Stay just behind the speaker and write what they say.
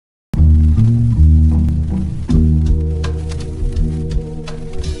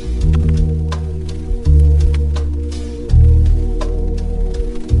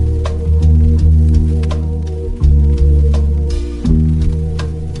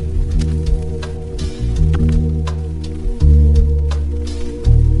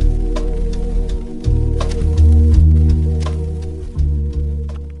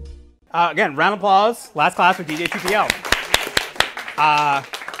Again, round of applause. Last class with DJ TPL. How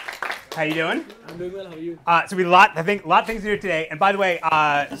you doing? I'm doing well. How are you? So we have a lot of things to do today. And by the way,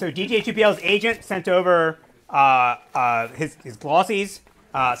 so DJ TPL's agent sent over his glossies.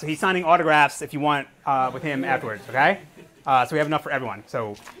 So he's signing autographs if you want with him afterwards. Okay. So we have enough for everyone.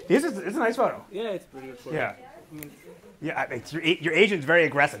 So this is a nice photo. Yeah, it's pretty good photo. Yeah. Yeah, your agent's very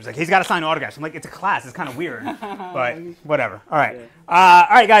aggressive. He's like, he's got to sign autographs. I'm like, it's a class. It's kind of weird, but whatever. All right. All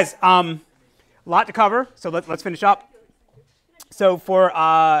right, guys. A lot to cover, so let's finish up. So for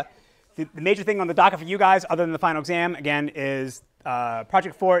the major thing on the docket for you guys, other than the final exam, again, is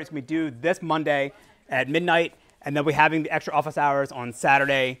Project 4. It's going to be due this Monday at midnight, and they'll be having the extra office hours on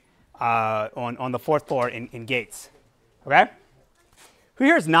Saturday on the 4th floor in Gates. Okay? Who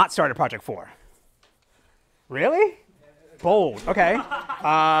here has not started Project 4? Really? Bold. Okay.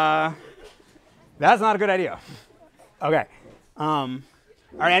 That's not a good idea. Okay. All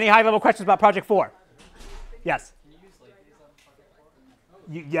right. Any high-level questions about Project 4? Yes. Can you use late days on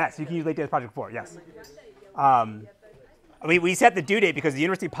Project 4? Yes, you can use late days on Project 4. Yes. We set the due date because the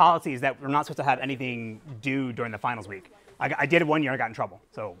university policy is that we're not supposed to have anything due during the finals week. I did it one year and I got in trouble.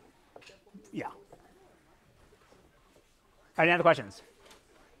 So, yeah. All right. Any other questions?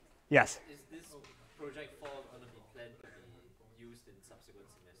 Yes. Is this Project 4 going to be planned to be used in subsequent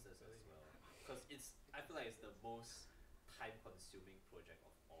semesters as well? Because I feel like it's the most time-consuming project of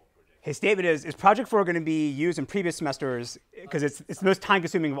all projects. His statement is Project 4 going to be used in previous semesters because it's the most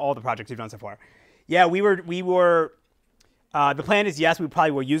time-consuming of all the projects we've done so far? Yeah, we were. The plan is yes, we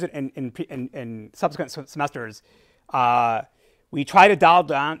probably will use it in subsequent semesters. We try to dial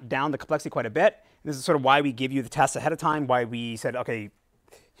down the complexity quite a bit. This is sort of why we give you the tests ahead of time. Why we said, okay,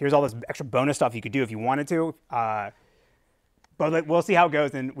 here's all this extra bonus stuff you could do if you wanted to. But we'll see how it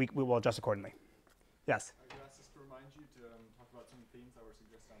goes, and we will adjust accordingly. Yes? You asked us to remind you to talk about some themes that were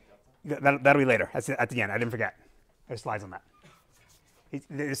suggested on Piazza. That'll be later. That's at the end. I didn't forget. There's slides on that.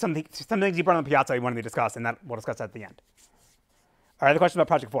 There's some things you brought on Piazza you wanted me to discuss, and that we'll discuss at the end. All right, other questions about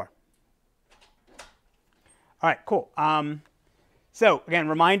Project 4? All right, cool. So again,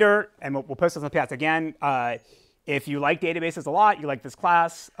 reminder, and we'll post this on Piazza again. If you like databases a lot, you like this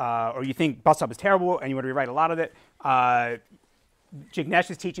class, or you think Bus Stop is terrible and you want to rewrite a lot of it, Jignesh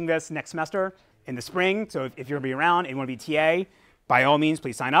is teaching this next semester in the spring. So if you're going to be around and you want to be TA, by all means,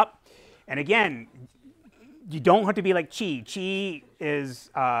 please sign up. And again, you don't have to be like Chi. Chi is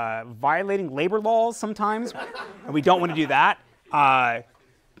violating labor laws sometimes, and we don't want to do that.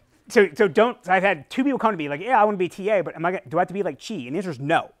 So I've had 2 people come to me like, yeah, I want to be TA, but do I have to be like Chi? And the answer is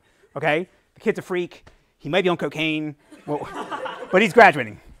no. Okay? The kid's a freak. He might be on cocaine, well, but he's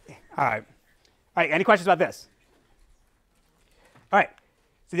graduating. All right. All right, any questions about this? All right.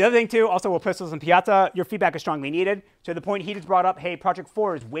 So the other thing, too, also we'll post this on Piazza. Your feedback is strongly needed. So the point he just brought up, hey, Project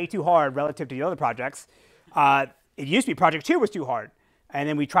 4 is way too hard relative to the other projects. It used to be Project 2 was too hard. And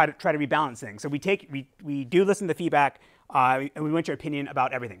then we try to rebalance things. So we do listen to feedback, and we want your opinion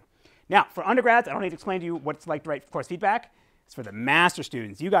about everything. Now, for undergrads, I don't need to explain to you what it's like to write course feedback. It's for the master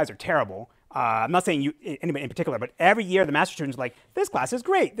students. You guys are terrible. I'm not saying anybody in particular, but every year the master students are like, this class is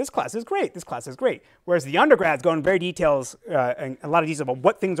great, this class is great, this class is great. Whereas the undergrads go in very details, and a lot of details about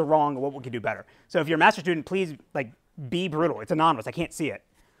what things are wrong and what we can do better. So if you're a master student, please be brutal. It's anonymous. I can't see it.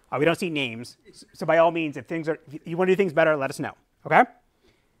 We don't see names. So by all means, if you want to do things better, let us know. Okay?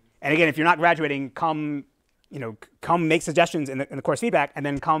 And again, if you're not graduating, come make suggestions in the course feedback, and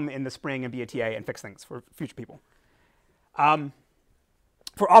then come in the spring and be a TA and fix things for future people.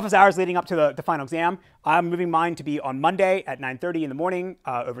 For office hours leading up to the final exam, I'm moving mine to be on Monday at 9:30 in the morning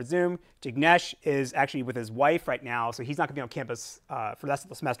over Zoom. Jignesh is actually with his wife right now, so he's not going to be on campus for the rest of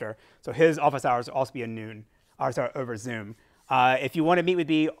the semester. So his office hours will also be at noon, over Zoom. If you want to meet with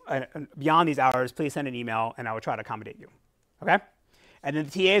me beyond these hours, please send an email, and I will try to accommodate you. Okay? And then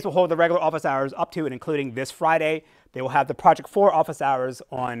the TAs will hold the regular office hours up to and including this Friday. They will have the Project 4 office hours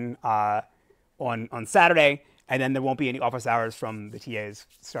on Saturday, and then there won't be any office hours from the TAs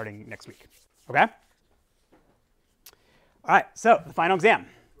starting next week. Okay? All right, so the final exam.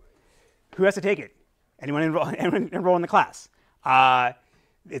 Who has to take it? Anyone enroll in the class?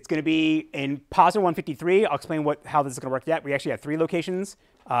 It's going to be in Posner 153. I'll explain how this is going to work yet. We actually have 3 locations.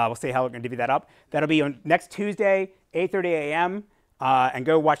 We'll see how we're going to divvy that up. That'll be on next Tuesday, 8:30 a.m. And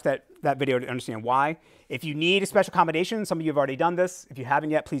go watch that video to understand why. If you need a special accommodation, some of you have already done this. If you haven't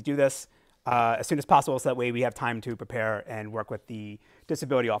yet, please do this as soon as possible, so that way we have time to prepare and work with the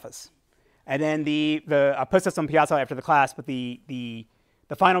disability office. And then I'll post this on Piazza after the class, but the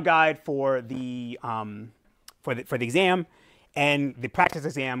final guide for the exam and the practice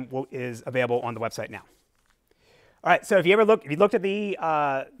exam is available on the website now. All right, so if you looked at the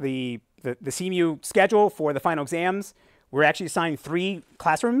the CMU schedule for the final exams, we're actually assigned 3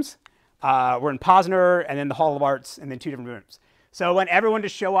 classrooms. We're in Posner, and then the Hall of Arts, and then 2 different rooms. So I want everyone to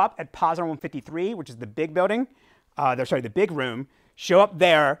show up at Posner 153, which is the big building. The big room. Show up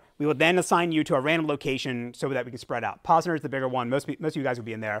there. We will then assign you to a random location so that we can spread out. Posner is the bigger one. Most of you guys will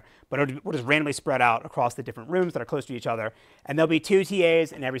be in there, but we'll just randomly spread out across the different rooms that are close to each other. And there'll be 2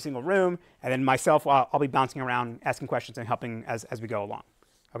 TAs in every single room, and then myself, I'll be bouncing around, asking questions and helping as we go along.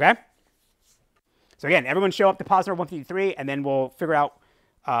 Okay? So again, everyone show up to Posner 153, and then we'll figure out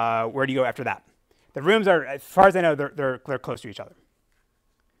where do you go after that. The rooms are, as far as I know, they're close to each other.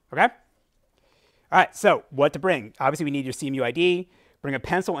 Okay? All right, so what to bring? Obviously, we need your CMU ID. Bring a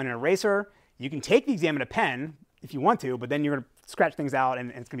pencil and an eraser. You can take the exam in a pen if you want to, but then you're going to scratch things out, and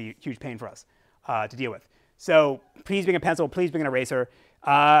it's going to be a huge pain for us to deal with. So please bring a pencil. Please bring an eraser.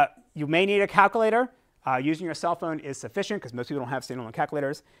 You may need a calculator. Using your cell phone is sufficient because most people don't have standalone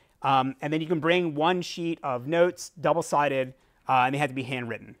calculators. And then you can bring 1 sheet of notes, double-sided, and they had to be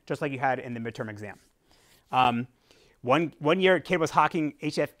handwritten, just like you had in the midterm exam. One year, a kid was hawking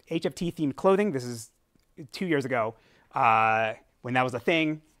HFT-themed clothing. This is 2 years ago when that was a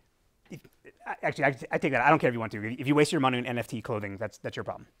thing. Actually, I take that. I don't care if you want to. If you waste your money on NFT clothing, that's your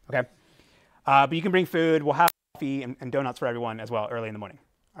problem. Okay. But you can bring food. We'll have coffee and donuts for everyone as well early in the morning.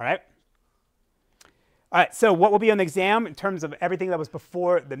 All right. All right. So what will be on the exam in terms of everything that was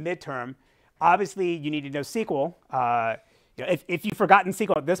before the midterm? Obviously, you need to know SQL. If you've forgotten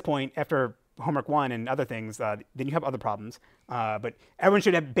SQL at this point after homework 1 and other things, then you have other problems. But everyone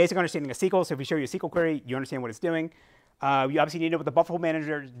should have basic understanding of SQL. So if we show you a SQL query, you understand what it's doing. You obviously need to know what the buffer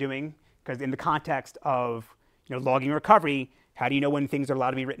manager is doing, because in the context of logging recovery, how do you know when things are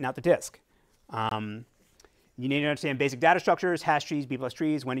allowed to be written out to disk? You need to understand basic data structures, hash trees, B+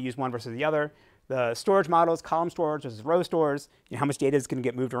 trees, when to use one versus the other. The storage models, column storage versus row stores, how much data is going to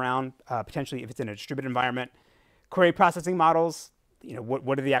get moved around, potentially if it's in a distributed environment. Query processing models,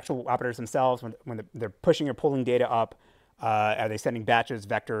 what are the actual operators themselves when they're pushing or pulling data up? Are they sending batches,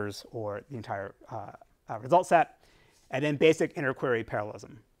 vectors, or the entire result set? And then basic interquery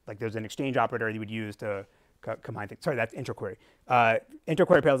parallelism. Like there's an exchange operator you would use to combine things. Sorry, that's interquery.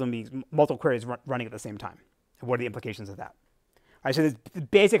 Interquery parallelism means multiple queries running at the same time. And what are the implications of that? All right, so there's the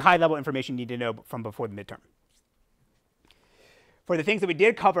basic high-level information you need to know from before the midterm. For the things that we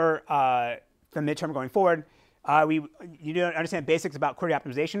did cover from midterm going forward, you need to understand basics about query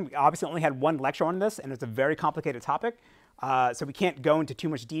optimization. We obviously only had 1 lecture on this, and it's a very complicated topic, so we can't go into too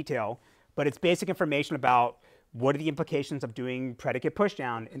much detail. But it's basic information about what are the implications of doing predicate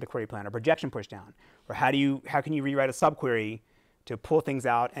pushdown in the query plan, or projection pushdown, or how can you rewrite a subquery to pull things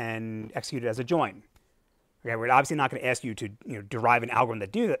out and execute it as a join. Okay, we're obviously not going to ask you to derive an algorithm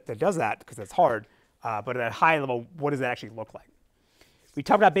that does that because that's hard. But at a high level, what does that actually look like? We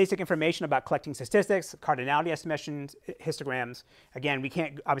talked about basic information about collecting statistics, cardinality estimations, histograms. Again, we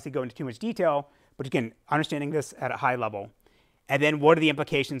can't obviously go into too much detail, but again, understanding this at a high level. And then what are the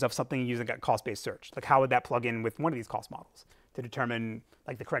implications of something using a cost-based search? Like how would that plug in with one of these cost models to determine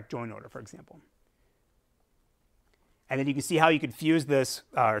like the correct join order, for example? And then you can see how you could fuse this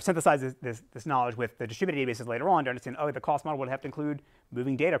or synthesize this knowledge with the distributed databases later on to understand, oh, the cost model would have to include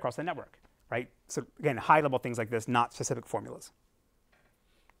moving data across the network, right? So again, high-level things like this, not specific formulas.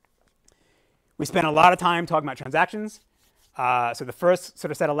 We spent a lot of time talking about transactions. So the first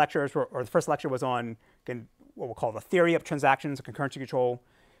sort of set of lectures, or the first lecture was on again, what we'll call the theory of transactions and concurrency control.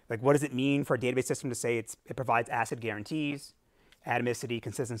 Like what does it mean for a database system to say it provides ACID guarantees, atomicity,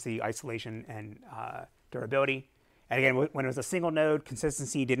 consistency, isolation, and durability. And again, when it was a single node,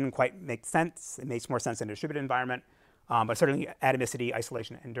 consistency didn't quite make sense. It makes more sense in a distributed environment. But certainly atomicity,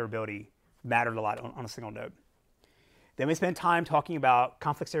 isolation, and durability mattered a lot on a single node. Then we spent time talking about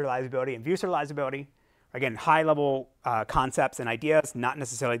conflict serializability and view serializability. Again, high-level concepts and ideas, not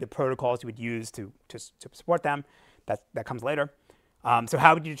necessarily the protocols you would use to support them. That comes later. So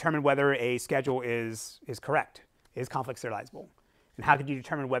how would you determine whether a schedule is correct, is conflict serializable? And how could you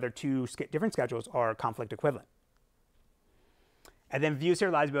determine whether 2 different schedules are conflict equivalent? And then view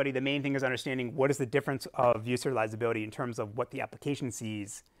serializability, the main thing is understanding what is the difference of view serializability in terms of what the application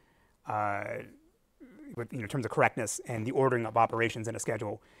sees in terms of correctness and the ordering of operations in a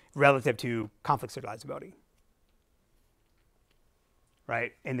schedule relative to conflict serializability.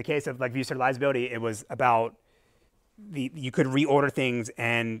 Right? In the case of like view serializability, it was about you could reorder things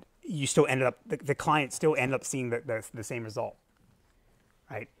and you still ended up, the client still ended up seeing the same result.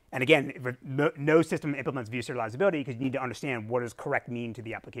 Right? And again, no system implements view serializability because you need to understand what does correct mean to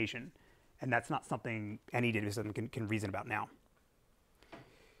the application. And that's not something any database system can reason about now.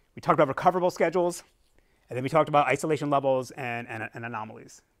 We talked about recoverable schedules, and then we talked about isolation levels and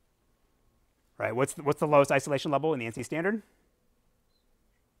anomalies. right? What's the lowest isolation level in the ANSI standard?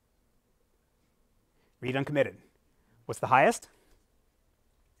 Read uncommitted. What's the highest?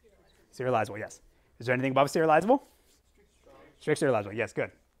 Serializable, yes. Is there anything above serializable? Strict serializable, yes,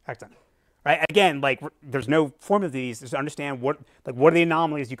 good. Excellent. Right, again, like there's no formula to these, just to understand what are the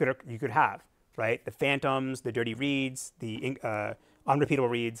anomalies you could have, right? The phantoms, the dirty reads, the unrepeatable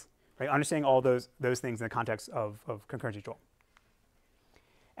reads, right? Understanding all those things in the context of concurrency control.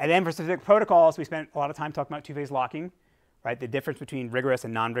 And then for specific protocols, we spent a lot of time talking about two-phase locking, right? The difference between rigorous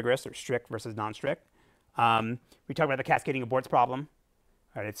and non-rigorous, or strict versus non-strict. We talked about the cascading aborts problem.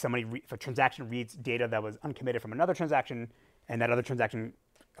 Right? If a transaction reads data that was uncommitted from another transaction, and that other transaction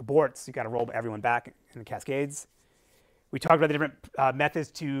aborts, you got to roll everyone back in cascades. We talked about the different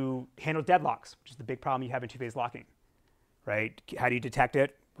methods to handle deadlocks, which is the big problem you have in two-phase locking, right? How do you detect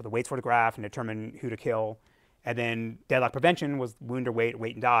it with a waits for the graph and determine who to kill? And then deadlock prevention was wound or wait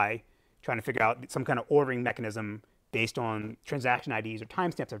and die, trying to figure out some kind of ordering mechanism based on transaction IDs or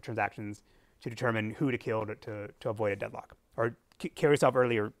timestamps of transactions to determine who to kill to avoid a deadlock, or kill yourself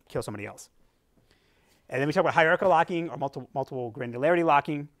early or kill somebody else. And then we talk about hierarchical locking or multiple granularity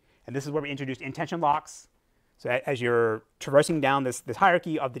locking. And this is where we introduced intention locks. So as you're traversing down this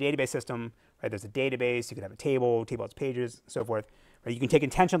hierarchy of the database system, right, there's a database, you could have a table has pages, and so forth. Right, you can take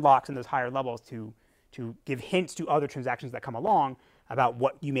intention locks in those higher levels to give hints to other transactions that come along about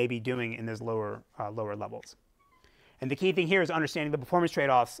what you may be doing in those lower levels. And the key thing here is understanding the performance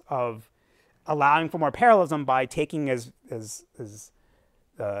trade-offs of allowing for more parallelism by taking the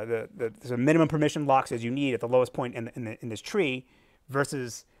minimum permission locks as you need at the lowest point in this tree,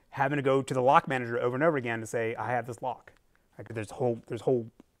 versus having to go to the lock manager over and over again to say, I have this lock. Right? There's whole, has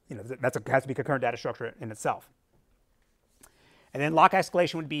to be concurrent data structure in itself. And then lock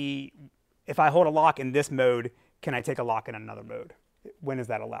escalation would be, if I hold a lock in this mode, can I take a lock in another mode? When is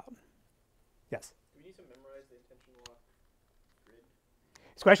that allowed? Yes? Do we need to memorize the intention lock grid?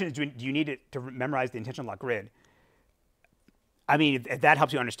 This question is, do you need it to memorize the intention lock grid? I mean, if that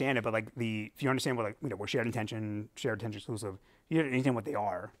helps you understand it, but like if you understand what what shared intention exclusive, you don't understand what they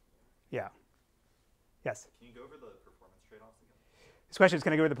are. Yeah. Yes. Can you go over the performance trade-offs again? This question is,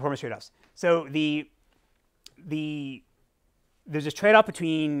 can I go over the performance trade-offs? So there's this trade-off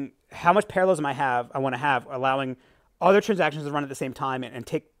between how much parallelism I want to have, allowing other transactions to run at the same time and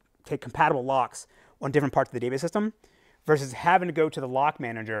take compatible locks on different parts of the database system, versus having to go to the lock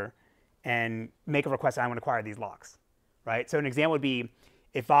manager and make a request that I want to acquire these locks. Right? So an example would be,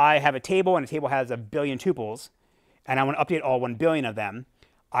 if I have a table and a table has 1 billion tuples, and I want to update all 1 billion of them,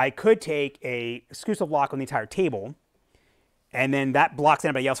 I could take a exclusive lock on the entire table, and then that blocks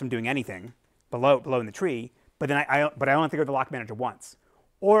anybody else from doing anything below in the tree. But then I only have to go to the lock manager once.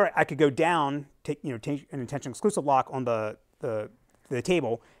 Or I could go down, take an intention exclusive lock on the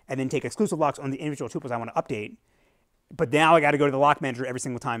table, and then take exclusive locks on the individual tuples I want to update. But now I got to go to the lock manager every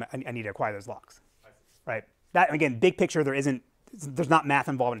single time I need to acquire those locks. Right? That, again, big picture, there's not math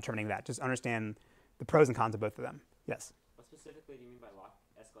involved in determining that. Just understand the pros and cons of both of them. Yes? What specifically do you mean by lock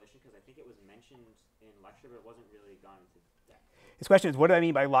escalation? Because I think it was mentioned in lecture, but it wasn't really gone into depth. This question is, what do I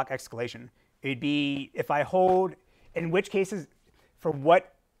mean by lock escalation? It'd be if I hold, in which cases,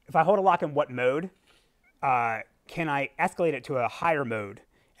 if I hold a lock in what mode, can I escalate it to a higher mode,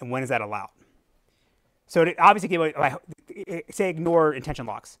 and when is that allowed? So to obviously, say ignore intention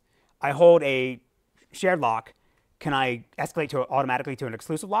locks. I hold a shared lock, can I escalate automatically to an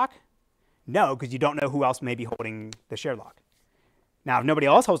exclusive lock? No, because you don't know who else may be holding the shared lock. Now, if nobody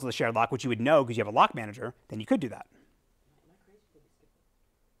else holds the shared lock, which you would know because you have a lock manager, then you could do that.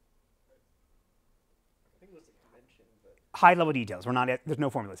 I think it was a convention, but High-level details. There's no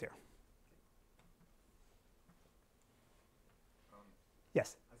formulas here.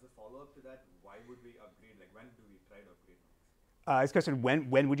 Yes? As a follow-up to that, why would we upgrade? Like, when do we try to upgrade? This question,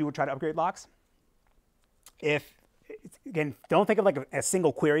 when would you try to upgrade locks? Again, don't think of like a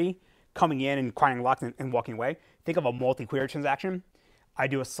single query coming in and acquiring locks and walking away. Think of a multi-query transaction. I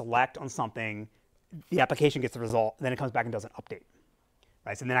do a select on something, the application gets the result, and then it comes back and does an update.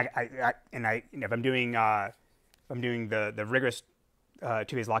 Right? So then if I'm doing the rigorous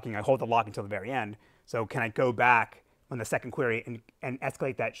two-phase locking, I hold the lock until the very end. So can I go back on the second query and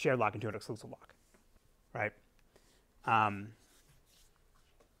escalate that shared lock into an exclusive lock? Right?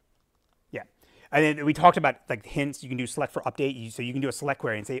 Yeah. And then we talked about like hints. You can do select for update. So you can do a select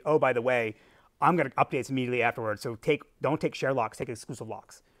query and say, oh, by the way, I'm going to update immediately afterwards. So don't take share locks, take exclusive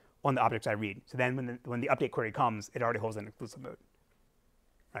locks on the objects I read. So then when the update query comes, it already holds in exclusive mode.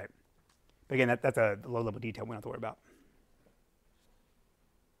 Right. But again, that's a low-level detail we don't have to worry about.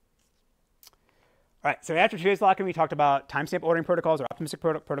 All right. So after two-phase locking, we talked about timestamp ordering protocols or optimistic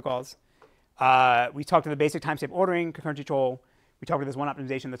protocols. We talked to the basic timestamp ordering, concurrency control. We talked to this one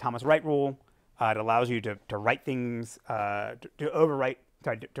optimization, the Thomas Wright rule. It allows you to write things, to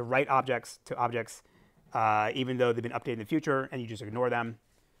write objects to objects, even though they've been updated in the future, and you just ignore them.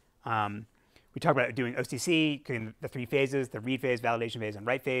 We talked about doing OCC, the 3 phases, the read phase, validation phase, and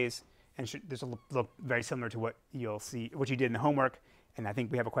write phase. And this will look very similar to what you'll see, what you did in the homework. And I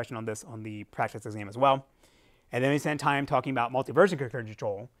think we have a question on this on the practice exam as well. And then we spent time talking about multi-version concurrency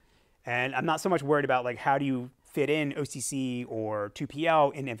control. And I'm not so much worried about like how do you fit in OCC or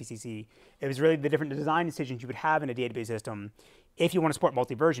 2PL in MVCC. It was really the different design decisions you would have in a database system. If you want to support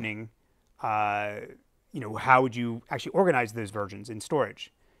multi-versioning, how would you actually organize those versions in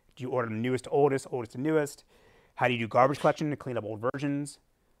storage? Do you order the newest to oldest, oldest to newest? How do you do garbage collection to clean up old versions?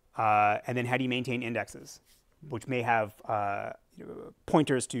 And then how do you maintain indexes, which may have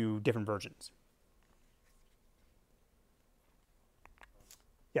pointers to different versions?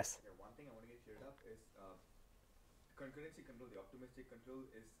 Yes? Yeah, one thing I want to get cleared up is concurrency control, the optimistic control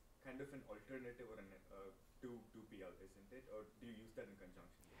is kind of an alternative or to 2PL, isn't it? Or do you use that in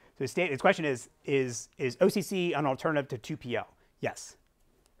conjunction? So his question is OCC an alternative to 2PL? Yes.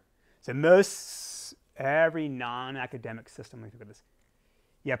 So every non-academic system, let me look at this.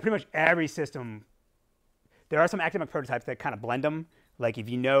 Yeah, pretty much every system. There are some academic prototypes that kind of blend them. Like if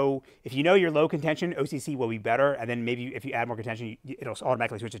you know your low contention, OCC will be better, and then maybe if you add more contention, it'll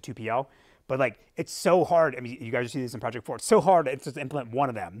automatically switch to 2PL. But like it's so hard. I mean, you guys see this in Project 4. It's so hard to just implement one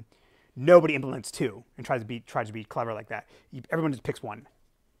of them. Nobody implements 2 and tries to be clever like that. Everyone just picks one.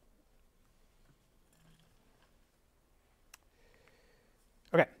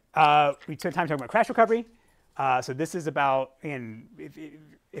 Okay, we spent time talking about crash recovery. So this is about, and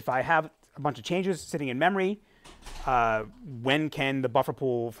if I have a bunch of changes sitting in memory, when can the buffer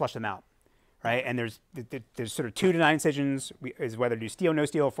pool flush them out, right? And there's sort of 2 design decisions, is whether to do steal, no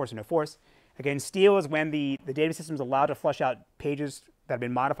steal, force, or no force. Again, steal is when the database system is allowed to flush out pages that have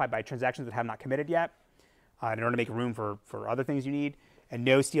been modified by transactions that have not committed yet, in order to make room for other things you need. And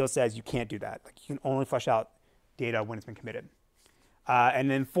no steal says you can't do that. Like you can only flush out data when it's been committed.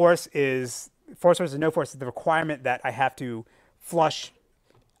 And then force versus no force is the requirement that I have to flush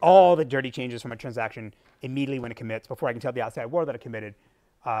all the dirty changes from a transaction immediately when it commits before I can tell the outside world that it committed,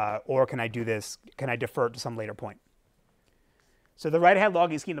 or can I do this? Can I defer to some later point? So the write-ahead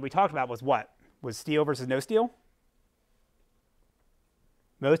logging scheme that we talked about was what? Was steal versus no steal?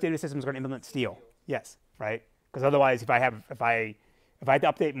 Most data systems are going to implement steal. Yes, right? Because otherwise, if I have to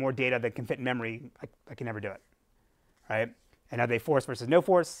update more data that can fit in memory, I can never do it, right? And are they force versus no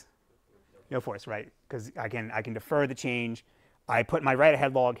force? No force, right? Because I can defer the change. I put my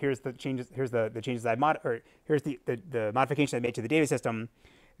write-ahead log. Here's the changes. Here's the changes here's the modification I made to the data system.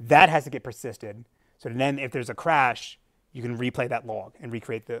 That has to get persisted. So then, if there's a crash, you can replay that log and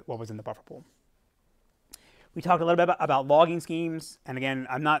recreate what was in the buffer pool. We talked a little bit about logging schemes, and again,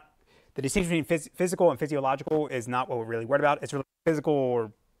 the distinction between physical and physiological is not what we're really worried about. It's really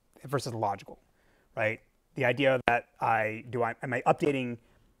physical versus logical, right? The idea that am I updating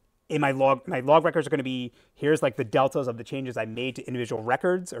in my log records are going to be, here's like the deltas of the changes I made to individual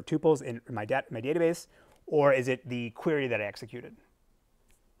records or tuples in my database, or is it the query that I executed,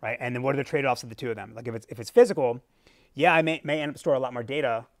 right? And then what are the trade-offs of the two of them? Like if it's physical, yeah, I may end up storing a lot more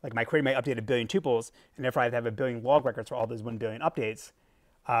data. Like my query may update 1 billion tuples, and therefore I have 1 billion log records for all those 1 billion updates.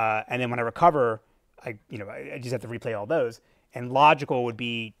 And then when I recover, I just have to replay all those. And logical would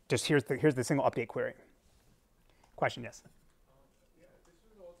be just here's the single update query. Question, yes. Yeah, this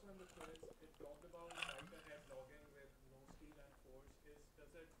was also in the quiz. It talked about write-ahead logging with no steal and force. Does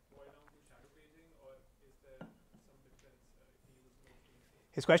it boil down to shadow paging, or is there some difference if you use no steal?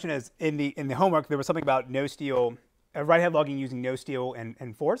 His question is, in the homework, there was something about no steal, write-ahead logging using no steal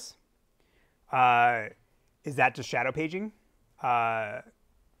and force. Is that just shadow paging? More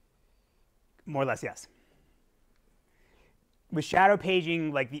or less, yes. With shadow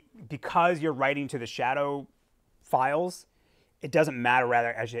paging, because you're writing to the shadow files, it doesn't matter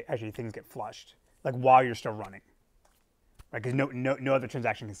rather as your things get flushed, like while you're still running, right? Because no other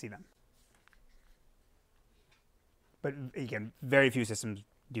transaction can see them. But again, very few systems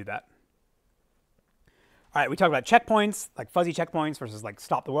do that. All right, we talked about checkpoints, like fuzzy checkpoints versus like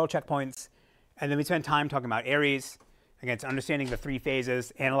stop the world checkpoints, and then we spent time talking about Aries. Again, it's understanding the 3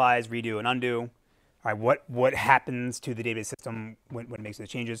 phases: analyze, redo, and undo. All right, what happens to the database system when it makes those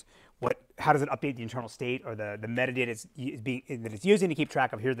changes? How does it update the internal state or the metadata that it's using to keep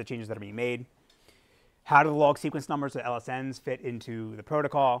track of here's the changes that are being made? How do the log sequence numbers, the LSNs, fit into the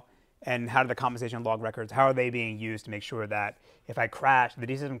protocol? And how do the compensation log records, how are they being used to make sure that if I crash, the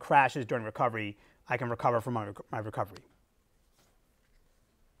database system crashes during recovery, I can recover from my recovery?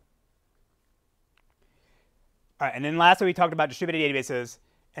 All right, and then lastly, we talked about distributed databases.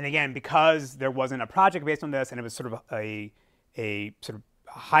 And again, because there wasn't a project based on this, and it was sort of a sort of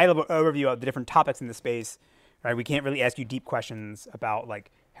high-level overview of the different topics in the space, right? We can't really ask you deep questions about like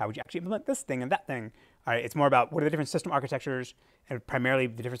how would you actually implement this thing and that thing. All right, it's more about what are the different system architectures, and primarily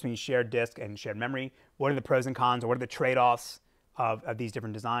the difference between shared disk and shared memory. What are the pros and cons, or what are the trade-offs of these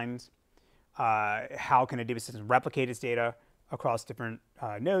different designs? How can a database system replicate its data across different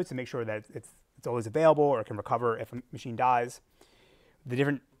nodes to make sure that it's always available or can recover if a machine dies? The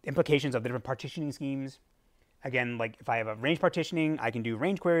different implications of the different partitioning schemes. Again, like if I have a range partitioning, I can do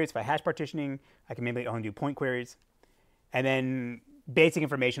range queries. If I hash partitioning, I can maybe only do point queries. And then basic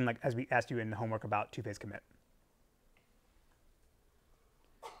information, like as we asked you in the homework about two-phase commit.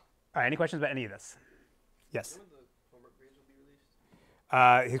 All right, any questions about any of this? Yes? When the homework grades will be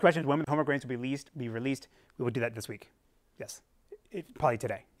released? His question is when the homework grades will be released. We will do that this week. Yes. Probably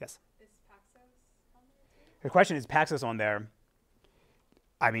today. Yes. Is Paxos on there too? The question is Paxos on there.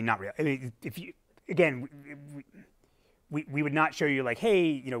 I mean, not really. I mean, if you, again, we would not show you like, hey,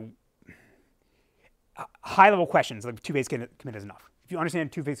 you know, high-level questions, like two-phase commit is enough. If you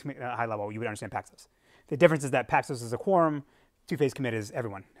understand two-phase commit at a high level, you would understand Paxos. The difference is that Paxos is a quorum, two-phase commit is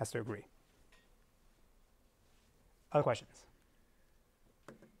everyone has to agree. Other questions?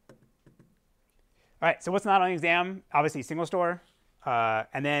 All right, so what's not on the exam? Obviously, single store.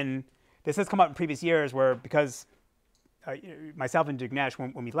 And then this has come up in previous years where because myself and Jignesh,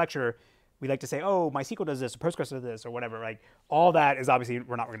 when we lecture, we like to say, oh, MySQL does this, or Postgres does this, or whatever. Right? All that is obviously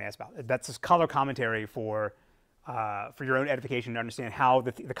we're not going to ask about. That's just color commentary for your own edification to understand how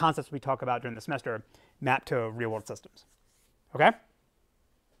the concepts we talk about during the semester map to real-world systems. Okay?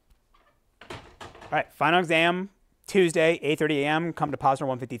 All right, final exam, Tuesday, 8:30 a.m., come to Posner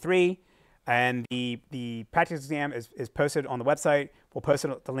 153. And the practice exam is posted on the website. We'll post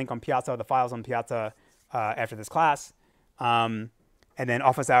the link on Piazza, the files on Piazza after this class. And then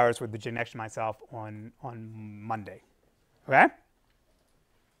office hours with the Jignesh and myself on Monday. Okay?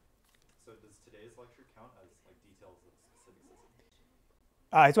 So does today's lecture count as like details of specific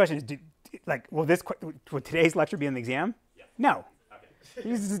systems? His question is, will today's lecture be in the exam? Yeah. No. Okay.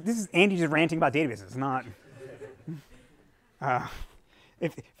 This is Andy just ranting about databases. It's not.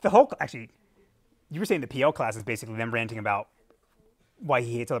 If the whole, actually, you were saying the PL class is basically them ranting about why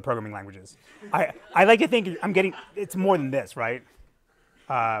he hates other programming languages. I like to think it's more than this, right?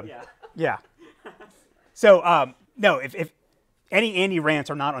 Yeah. Yeah. So, no, if any Andy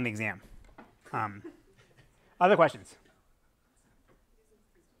rants are not on the exam. Other questions?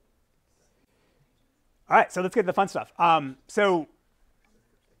 All right, so let's get to the fun stuff. So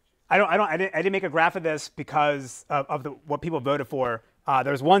I didn't make a graph of this because of what people voted for.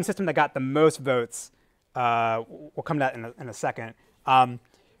 There was one system that got the most votes. We'll come to that in a second.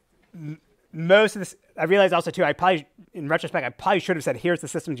 Most of this, I realized also too, in retrospect, I probably should have said, here's the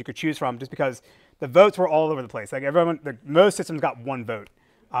systems you could choose from, just because the votes were all over the place. Like most systems got one vote.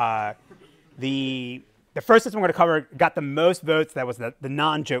 The first system we're going to cover got the most votes. That was the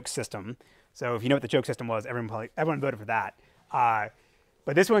non-joke system. So if you know what the joke system was, everyone voted for that.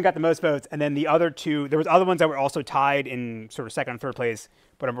 But this one got the most votes, and then the other two, there was other ones that were also tied in sort of second and third place,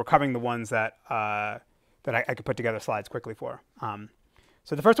 but I'm recovering the ones that I could put together slides quickly for.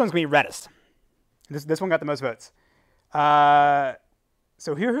 So the first one's going to be Redis. This one got the most votes.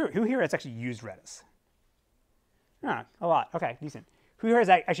 So who here has actually used Redis? A lot. Okay, decent. Who here has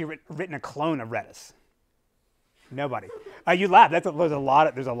actually written a clone of Redis? Nobody. You laugh. There's a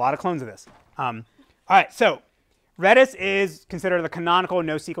lot of clones of this. All right, so Redis is considered the canonical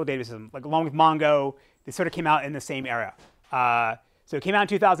NoSQL database system, like along with Mongo. They sort of came out in the same era. So it came out in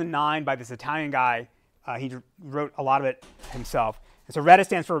 2009 by this Italian guy. He wrote a lot of it himself. And so Redis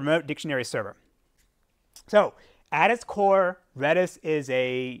stands for Remote Dictionary Server. So at its core, Redis is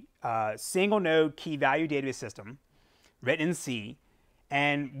a single node key value database system written in C.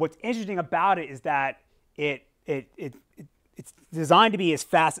 And what's interesting about it is that it's designed to be as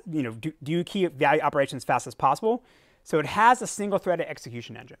fast, do key value operations as fast as possible. So it has a single threaded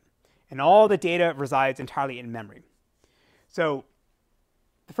execution engine. And all the data resides entirely in memory. So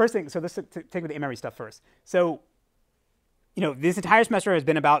the first thing, so let's take the in-memory stuff first. So, this entire semester has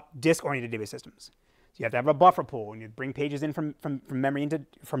been about disk-oriented database systems. So you have to have a buffer pool, and you bring pages in from memory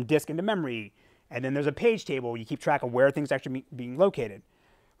from disk into memory. And then there's a page table. You keep track of where things are actually being located,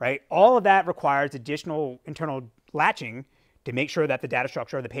 right? All of that requires additional internal latching to make sure that the data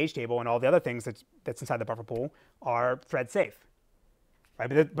structure of the page table and all the other things that's inside the buffer pool are thread safe,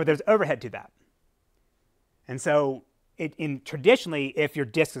 right? But there's overhead to that. And so traditionally, if your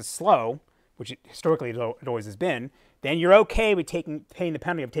disk is slow, which historically it always has been, then you're okay with paying the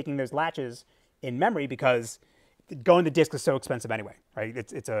penalty of taking those latches in memory, because going to disk is so expensive anyway, right?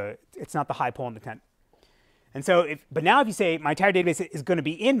 It's not the high pull in the tent. And so, but now if you say my entire database is going to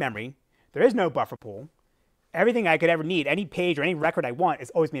be in memory, there is no buffer pool. Everything I could ever need, any page or any record I want, is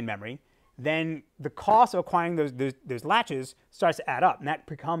always be in memory. Then the cost of acquiring those latches starts to add up, and that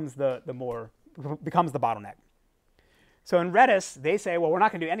becomes the bottleneck. So in Redis, they say, well, we're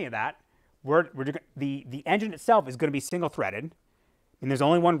not going to do any of that. The engine itself is going to be single-threaded, and there's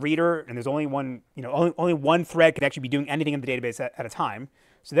only one reader, and there's only one, only one thread could actually be doing anything in the database at a time.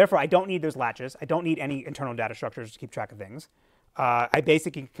 So therefore, I don't need those latches. I don't need any internal data structures to keep track of things. I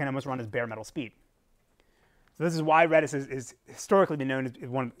basically can almost run as bare metal speed. So this is why Redis is historically been known as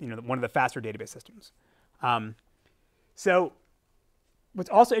one of the faster database systems. So what's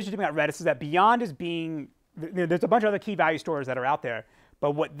also interesting about Redis is that beyond just being, there's a bunch of other key value stores that are out there,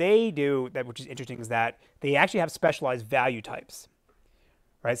 but what they do, which is interesting, is that they actually have specialized value types.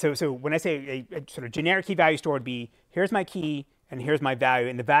 Right? So when I say a sort of generic key value store would be, here's my key and here's my value,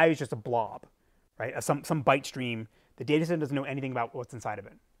 and the value is just a blob, right? Some byte stream. The data system doesn't know anything about what's inside of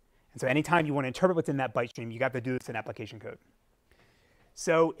it. And so anytime you want to interpret what's in that byte stream, you got to do this in application code.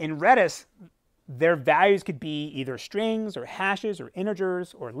 So in Redis, their values could be either strings or hashes or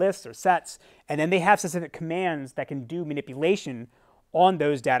integers or lists or sets, and then they have specific commands that can do manipulation on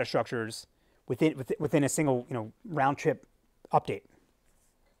those data structures within a single round trip update,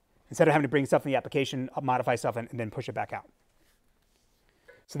 instead of having to bring stuff in the application, modify stuff, and then push it back out.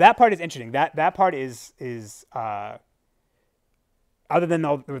 So that part is interesting. That part is other than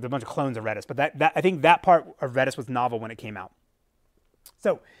there was a bunch of clones of Redis, but I think that part of Redis was novel when it came out.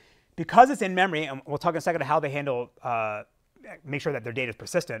 So because it's in memory, and we'll talk in a second about how they handle, make sure that their data is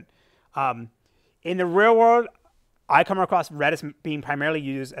persistent. In the real world, I come across Redis being primarily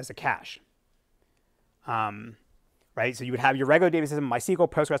used as a cache. Right? So you would have your regular database system,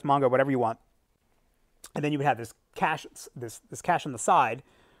 MySQL, Postgres, Mongo, whatever you want. And then you would have this cache, this cache on the side,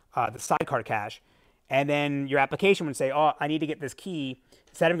 the sidecar cache. And then your application would say, oh, I need to get this key.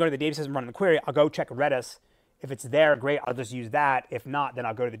 Instead of going to the database system, running the query, I'll go check Redis. If it's there, great, I'll just use that. If not, then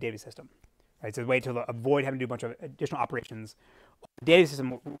I'll go to the database system. Right? So it's a way to avoid having to do a bunch of additional operations on the database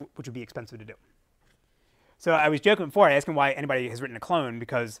system, which would be expensive to do. So I was joking before, I asked him why anybody has written a clone,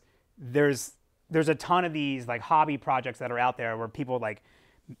 because there's a ton of these like hobby projects that are out there where people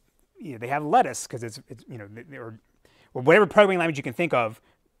they have lettuce because it's or whatever programming language you can think of.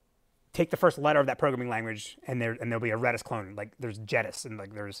 Take the first letter of that programming language, and there'll be a Redis clone. Like there's Jedis, and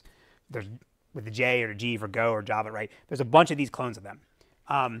like there's with the J or the G for Go or Java, right? There's a bunch of these clones of them.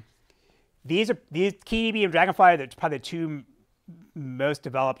 These KeyDB and Dragonfly are probably the two most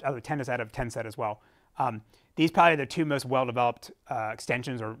developed. Oh, Tennis out of Tenset as well. These probably are the two most well-developed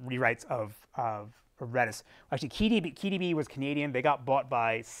extensions or rewrites of Redis. Actually, KeyDB was Canadian. They got bought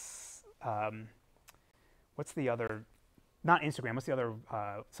by what's the other? Not Instagram. What's the other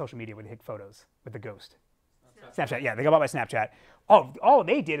social media where they take photos with the ghost? Snapchat. Yeah, they got bought by Snapchat. All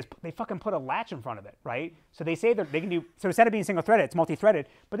they did is they fucking put a latch in front of it, right? So they say that they can do. So instead of being single-threaded, it's multi-threaded,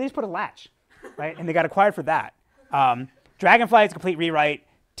 but they just put a latch, right? And they got acquired for that. Dragonfly is a complete rewrite.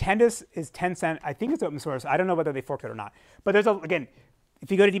 Tendus is Tencent. I think it's open source. I don't know whether they forked it or not. But again,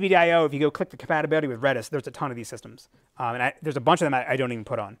 if you go to db.io, if you go click the compatibility with Redis, there's a ton of these systems, and there's a bunch of them I don't even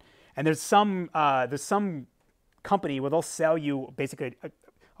put on. And there's some company where they'll sell you basically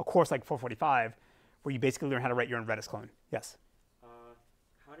a course like 445, where you basically learn how to write your own Redis clone. Yes.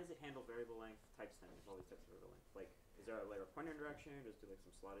 How does it handle variable length types then? All these types of variable length. Like, is there a layer of pointer interaction? Does it do like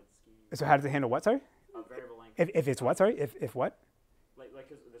some slotted scheme? So how does it handle what? Sorry. Variable length. If it's what? Sorry. If what? Like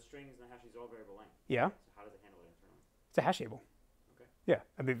because the strings and the hashes are all variable length. Yeah. So how does it handle it internally? It's a hash table. Okay. Yeah.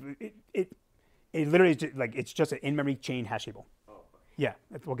 I mean, it literally is just, like it's just an in-memory chain hash table. Oh. Okay. Yeah.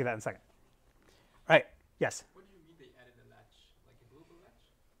 We'll get that in a second. All right. Yes. What do you mean they added a latch, like a global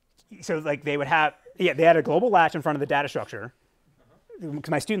latch? So like they would have, they had a global latch in front of the data structure.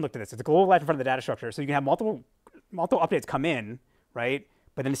 Because my student looked at this. It's a global latch in front of the data structure. So you can have multiple updates come in, right?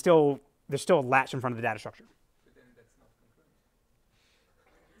 But then there's still a latch in front of the data structure. But then that's not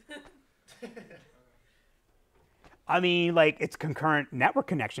concurrent. I mean, like it's concurrent network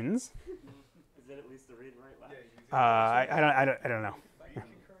connections. Is it at least a read and write latch? I don't know.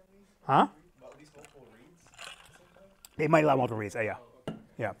 Huh? At least multiple reads at some point? They might allow multiple reads. Yeah.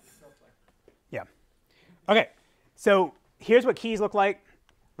 Yeah. Yeah. Okay. So here's what keys look like,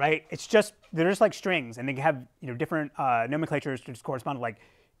 right? They're just like strings, and they have different nomenclatures to just correspond to like,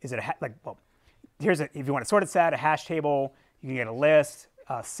 is it if you want a sorted set, a hash table, you can get a list,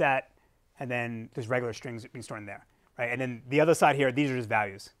 a set, and then there's regular strings being stored in there, right? And then the other side here, these are just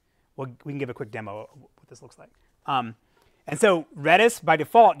values. We can give a quick demo of what this looks like. And so Redis by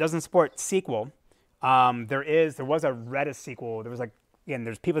default doesn't support SQL. There was a Redis SQL. There was like, again,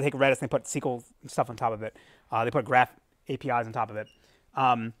 there's people that take Redis and they put SQL stuff on top of it. They put graph APIs on top of it.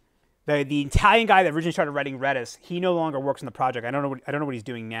 The Italian guy that originally started writing Redis, he no longer works on the project. I don't know what he's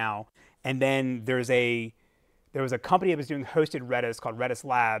doing now. And then there was a company that was doing hosted Redis called Redis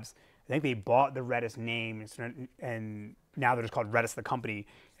Labs. I think they bought the Redis name, and now they're just called Redis the company,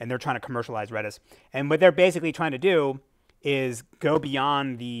 and they're trying to commercialize Redis. And what they're basically trying to do is go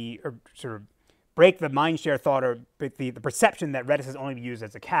beyond or sort of break the mindshare thought or the perception that Redis is only used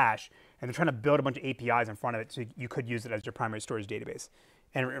as a cache, and they're trying to build a bunch of APIs in front of it so you could use it as your primary storage database.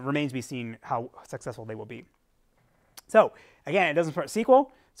 And it remains to be seen how successful they will be. So again, it doesn't support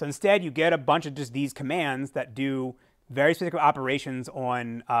SQL. So instead, you get a bunch of just these commands that do very specific operations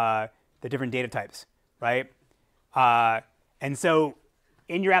on the different data types, right? And so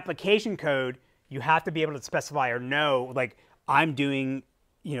in your application code, you have to be able to specify or know, like, I'm doing,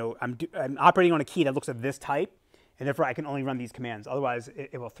 I'm operating on a key that looks at this type, and therefore I can only run these commands. Otherwise,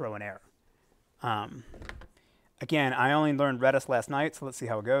 it will throw an error. Again, I only learned Redis last night, so let's see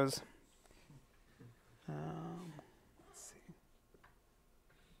how it goes. Let's see.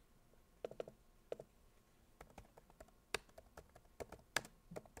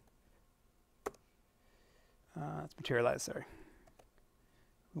 Let's materialize, sorry.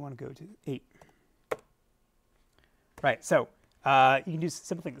 We want to go to 8. Right, so you can do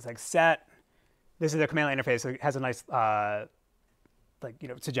simple things like set. This is the command line interface, so it has a nice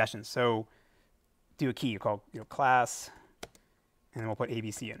suggestions. So do a key, you call class, and then we'll put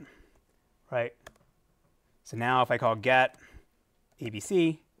ABC in, right? So now if I call get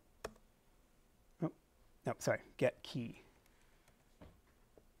ABC, get key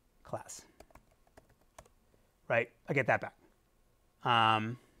class, right? I get that back.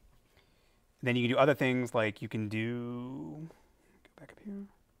 Then you can do other things like you can do, go back up here.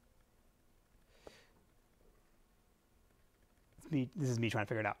 This is me trying to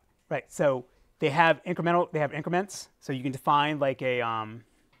figure it out. Right, so they have increments, so you can define like a,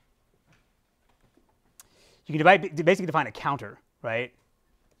 you can basically define a counter, right?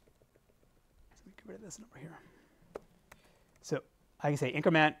 Let me get rid of this over here. So I can say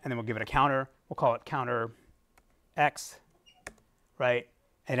increment, and then we'll give it a counter. We'll call it counter X, right?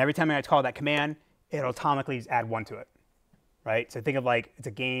 And every time I call that command, it'll atomically just add 1 to it, right? So think of like it's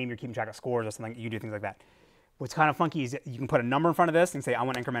a game, you're keeping track of scores or something, you do things like that. What's kind of funky is you can put a number in front of this and say, I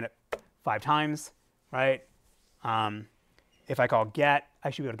want to increment it 5 times, right? If I call get, I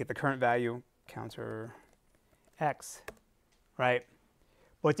should be able to get the current value, counter X, right?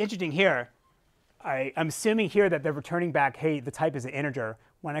 What's interesting here, I'm assuming here that they're returning back, hey, the type is an integer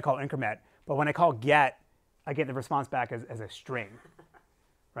when I call increment, but when I call get, I get the response back as a string,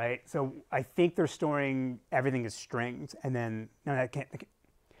 right? So I think they're storing everything as strings, and then, no, I can't,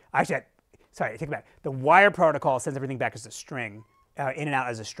 actually, sorry, I take it back. The wire protocol sends everything back as a string, in and out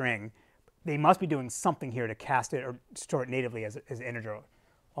as a string. They must be doing something here to cast it or store it natively as an integer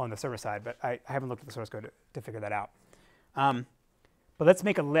on the server side, but I haven't looked at the source code to figure that out. But let's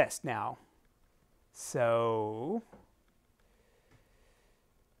make a list now. So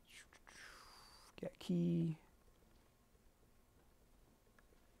get key,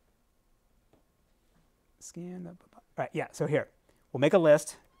 scan, all right, yeah, so here, we'll make a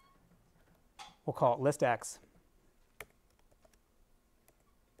list. We'll call it list X.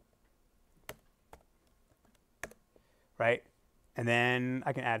 Right? And then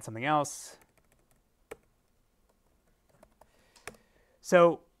I can add something else. So,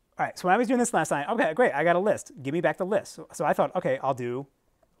 all right, so when I was doing this last night, okay, great, I got a list. Give me back the list. So I thought, okay, I'll do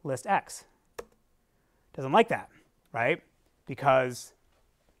list X. Doesn't like that, right? Because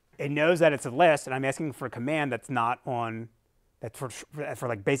it knows that it's a list, and I'm asking for a command that's not on, that's for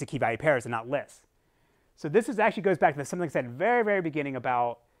like basic key value pairs and not lists. So this actually goes back to something I said at the very, very beginning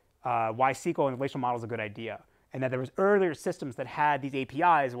about why SQL and relational model is a good idea. And that there was earlier systems that had these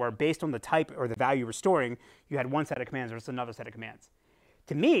APIs where based on the type or the value you're storing, you had one set of commands versus another set of commands.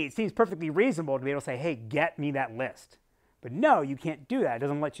 To me, it seems perfectly reasonable to be able to say, hey, get me that list. But no, you can't do that. It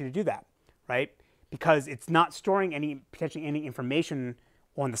doesn't let you do that, right? Because it's not storing potentially any information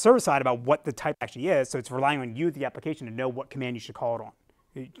on the server side about what the type actually is. So it's relying on you, the application, to know what command you should call it on.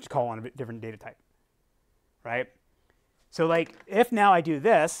 You should call on a different data type, right? So like, if now I do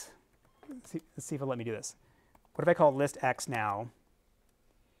this, let's see if it'll let me do this. What if I call list X now,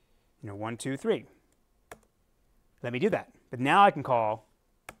 1, 2, 3? Let me do that. But now I can call,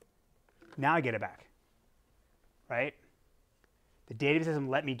 now I get it back, right? The database doesn't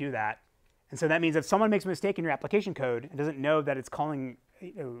let me do that. And so that means if someone makes a mistake in your application code and doesn't know that it's calling,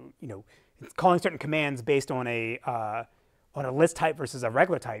 it's calling certain commands based on a list type versus a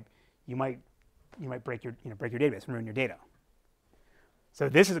regular type, you might break your database and ruin your data. So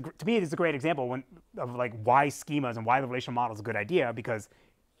this is to me, this is a great example of like why schemas and why the relational model is a good idea, because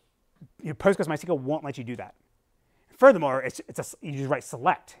PostgreSQL won't let you do that. Furthermore, you just write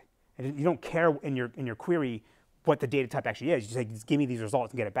select, and you don't care in your query what the data type actually is. You say, just give me these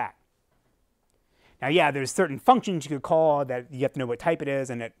results and get it back. Now, yeah, there's certain functions you could call that you have to know what type it is,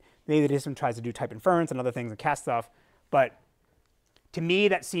 and that maybe the system tries to do type inference and other things and cast stuff. But to me,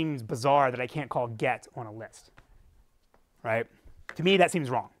 that seems bizarre that I can't call get on a list, right? To me, that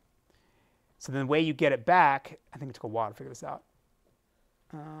seems wrong. So then the way you get it back, I think it took a while to figure this out.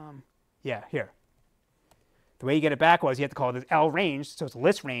 Yeah, here. The way you get it back was you have to call this L range, so it's a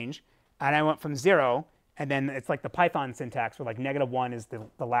list range, and I went from 0, and then it's like the Python syntax where like -1 is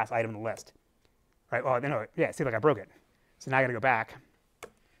the last item on the list. Right, well, no, yeah, see, like I broke it. So now I got to go back.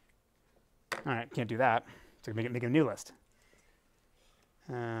 All right, can't do that. So make it a new list.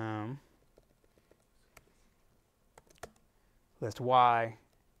 List Y,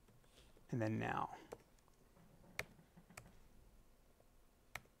 and then now.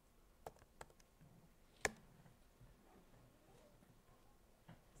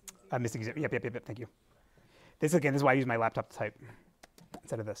 I'm missing. Yep, thank you. This is why I use my laptop to type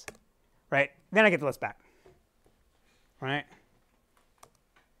instead of this. Right? Then I get the list back. Right?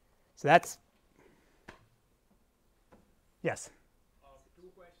 So that's, yes. Two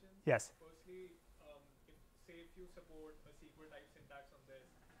questions. Yes. Firstly, if you support a SQL type syntax on this,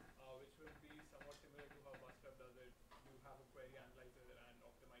 which will be somewhat similar to how Bustup does it, you have a query analyzer and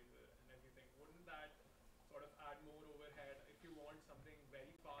optimizer and everything. Wouldn't that sort of add more overhead? If you want something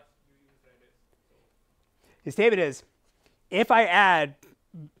very fast, you use Redis. So His statement is, if I'm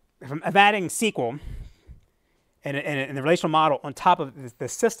adding SQL and the relational model on top of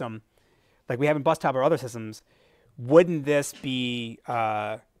this system, like we have in Bustop or other systems, wouldn't that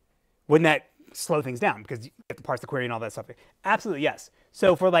slow things down because you have to parse the query and all that stuff? Absolutely, yes.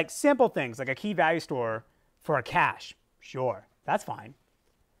 So for like simple things like a key value store for a cache, sure, that's fine.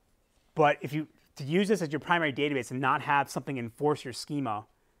 But if to use this as your primary database and not have something enforce your schema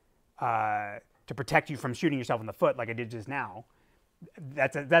to protect you from shooting yourself in the foot like I did just now,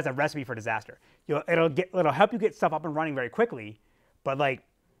 that's a recipe for disaster. It'll help you get stuff up and running very quickly, but like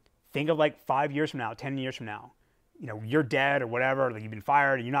think of like 5 years from now, 10 years from now, you're dead or whatever, like you've been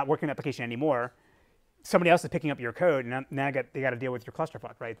fired and you're not working on the application anymore. Somebody else is picking up your code, and now they got to deal with your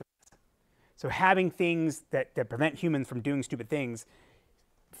clusterfuck, right? So having things that prevent humans from doing stupid things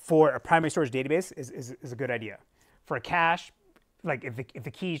for a primary storage database is a good idea. For a cache, like if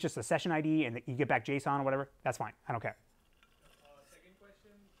the key is just a session ID and you get back JSON or whatever, that's fine. I don't care. Second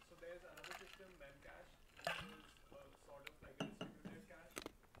question, so there's another system, Memcache, which is sort of like a distributed cache.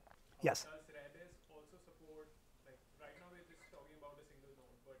 Yes. Does Redis also support, like right now we're just talking about a single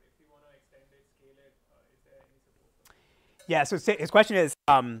node, but if you want to extend it, scale it, is there any support for that? Yeah, so his question is,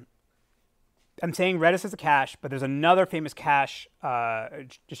 I'm saying Redis is a cache, but there's another famous cache,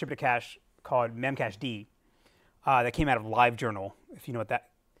 distributed cache called MemCacheD that came out of LiveJournal, if you know what that,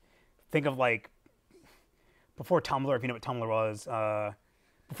 think of like, before Tumblr, if you know what Tumblr was,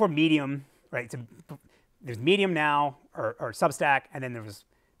 before Medium, right? So there's Medium now, or Substack, and then there was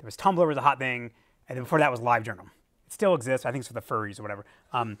Tumblr was a hot thing, and then before that was LiveJournal. It still exists. I think it's for the furries or whatever.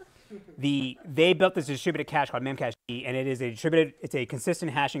 They built this distributed cache called MemCacheD, and it is it's a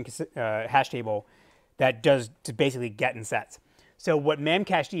consistent hashing hash table that does to basically get and sets. So what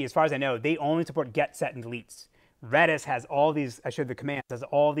MemCacheD, as far as I know, they only support get, set, and deletes. Redis has all these. I showed the commands. Has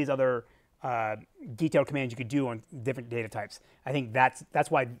all these other detailed commands you could do on different data types. I think that's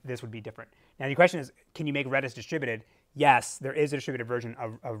why this would be different. Now your question is, can you make Redis distributed? Yes, there is a distributed version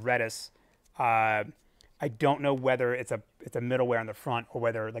of Redis. I don't know whether it's a middleware on the front or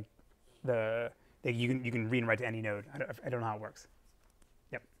whether like you can read and write to any node. I don't know how it works.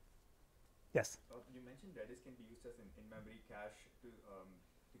 Yep. Yes. You mentioned Redis can be used as an in-memory cache to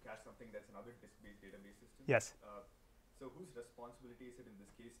cache something that's another disk-based database system. Yes. So whose responsibility is it in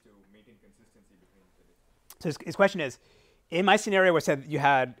this case to maintain consistency between the disks? So his question is, in my scenario where it said you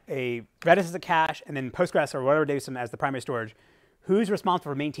had a Redis as a cache and then Postgres or whatever data system as the primary storage, who's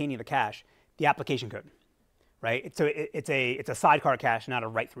responsible for maintaining the cache? The application code, right? So it's a sidecar cache, not a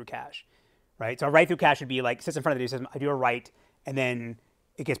write-through cache, right? So a write-through cache would be like sits in front of the data system, I do a write, and then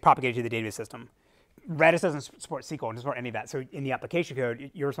it gets propagated to the database system. Redis doesn't support SQL, doesn't support any of that. So in the application code,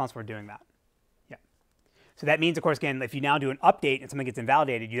 you're responsible for doing that. Yeah. So that means, of course, again, if you now do an update and something gets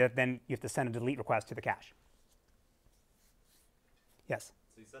invalidated, you have to send a delete request to the cache. Yes.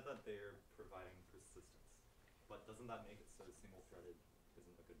 So you said that they're providing persistence, but doesn't that make it so single-threaded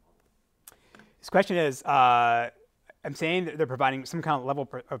isn't a good model? His question is, I'm saying that they're providing some kind of level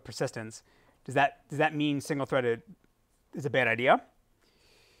of persistence. Does that mean single-threaded is a bad idea?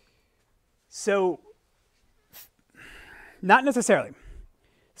 So not necessarily.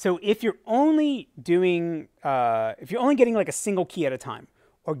 So if you're only doing, if you're only getting like a single key at a time,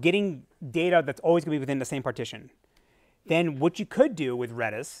 or getting data that's always going to be within the same partition, then what you could do with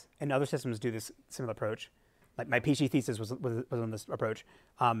Redis, and other systems do this similar approach, like my PhD thesis was on this approach,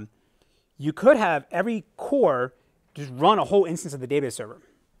 you could have every core just run a whole instance of the database server.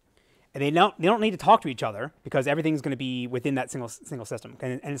 And they don't need to talk to each other because everything's going to be within that single system,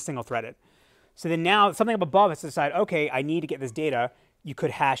 and it's single-threaded. So then now something up above has to decide, okay, I need to get this data. You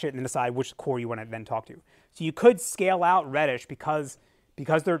could hash it and then decide which core you want to then talk to. So you could scale out Redis because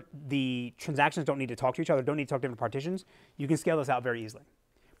the transactions don't need to talk to each other, don't need to talk to different partitions. You can scale this out very easily.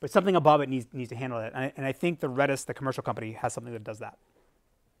 But something above it needs to handle it. And I think the Redis, the commercial company, has something that does that.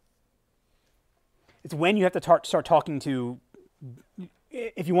 It's when you have to start talking to,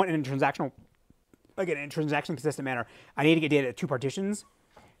 if you want in a transactional, again, in a transaction consistent manner, I need to get data at 2 partitions,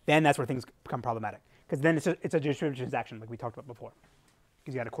 then that's where things become problematic. Because then it's a distributed transaction like we talked about before.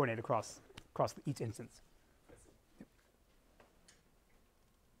 Because you got to coordinate across each instance.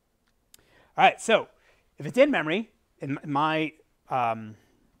 All right, so if it's in memory, in my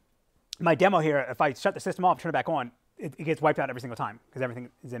demo here, if I shut the system off, turn it back on, it gets wiped out every single time because everything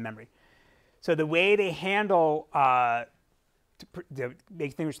is in memory. So the way they handle to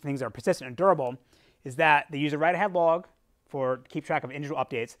make things that are persistent and durable is that they use a write-ahead log to keep track of individual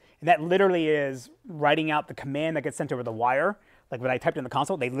updates. And that literally is writing out the command that gets sent over the wire. Like when I typed in the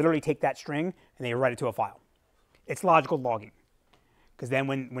console, they literally take that string and they write it to a file. It's logical logging. Because then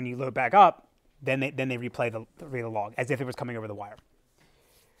when you load back up, then they replay the log as if it was coming over the wire.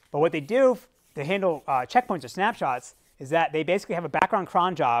 But what they do to handle checkpoints or snapshots is that they basically have a background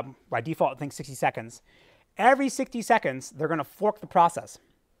cron job, by default I think 60 seconds. Every 60 seconds, they're going to fork the process.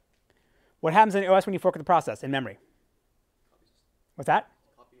 What happens in OS when you fork the process in memory? What's that?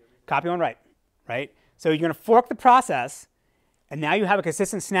 Copy on write, right? So you're going to fork the process, and now you have a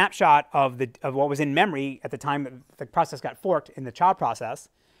consistent snapshot of what was in memory at the time that the process got forked in the child process.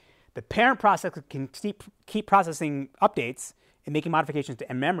 The parent process can keep processing updates and making modifications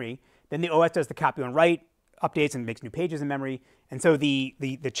to memory. Then the OS does the copy on write updates and makes new pages in memory. And so the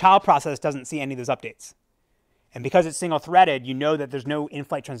child process doesn't see any of those updates. And because it's single-threaded, you know that there's no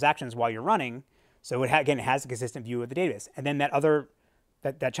in-flight transactions while you're running. So again, it has a consistent view of the database. And then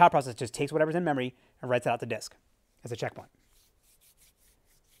that child process just takes whatever's in memory and writes it out to disk as a checkpoint.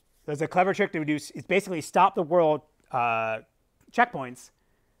 There's a clever trick to reduce. It's basically stop the world checkpoints,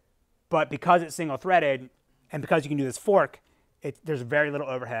 but because it's single-threaded and because you can do this fork, there's very little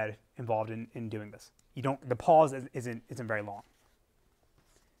overhead involved in doing this. The pause isn't very long.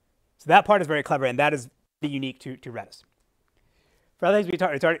 So that part is very clever, and that is unique to Redis. For other things, we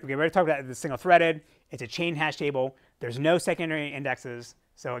already talked about the single-threaded. It's a chain hash table. There's no secondary indexes.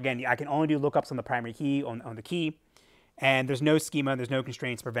 So again, I can only do lookups on the primary key, on the key. And there's no schema. There's no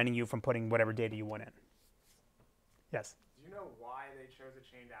constraints preventing you from putting whatever data you want in. Yes? Do you know why they chose a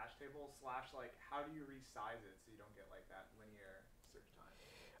chained hash table / like how do you resize it so you don't get like that linear search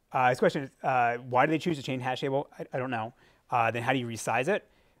time? This question is, why do they choose a chain hash table? I don't know. Then how do you resize it?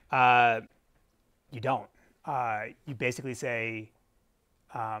 You don't. You basically say,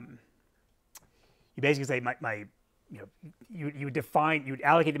 you would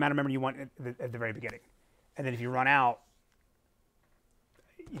allocate the amount of memory you want at the very beginning. And then if you run out,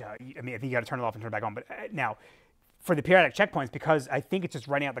 I think you got to turn it off and turn it back on. But now, for the periodic checkpoints, because I think it's just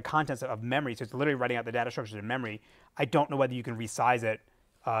writing out the contents of memory, so it's literally writing out the data structures in memory, I don't know whether you can resize it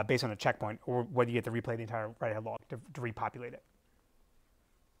based on a checkpoint or whether you have to replay the entire write-ahead log to repopulate it.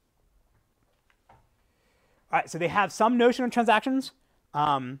 All right, so they have some notion of transactions,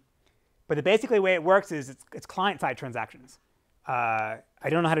 but basically the way it works is it's client-side transactions. I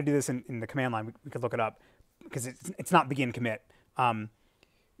don't know how to do this in the command line. We could look it up because it's not begin commit. When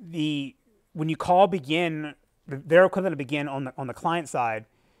you call begin, their equivalent of begin on the client side,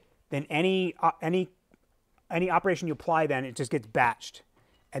 then any operation you apply, then it just gets batched,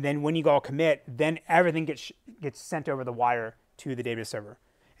 and then when you go commit, then everything gets sent over the wire to the database server.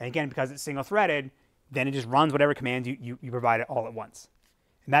 And again, because it's single-threaded, then it just runs whatever commands you provide it all at once.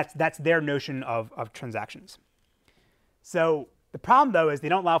 And that's their notion of transactions. So the problem, though, is they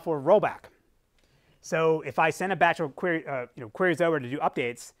don't allow for rollback. So if I send a batch of queries over to do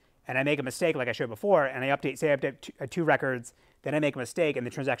updates, and I make a mistake like I showed before, and I update 2 records, then I make a mistake and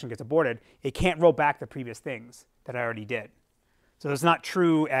the transaction gets aborted, it can't roll back the previous things that I already did. So it's not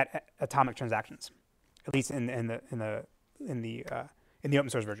true at atomic transactions, at least in the open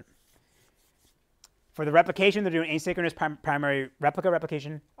source version. For the replication, they're doing asynchronous primary replica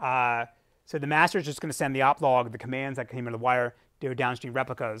replication. So So the master is just going to send the op log, the commands that came in the wire, to downstream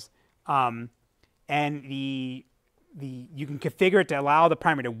replicas. And you can configure it to allow the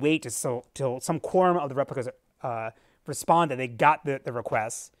primary to wait till some quorum of the replicas respond that they got the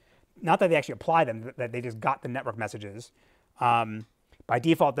requests. Not that they actually apply them, that they just got the network messages. By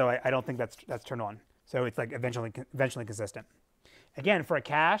default, though, I don't think that's turned on. So it's like eventually consistent. Again, for a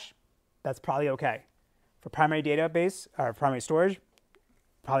cache, that's probably OK. For primary database or primary storage,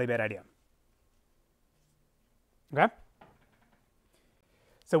 probably a bad idea. OK?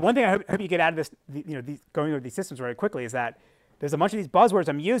 So one thing I hope you get out of this, going over these systems very quickly, is that there's a bunch of these buzzwords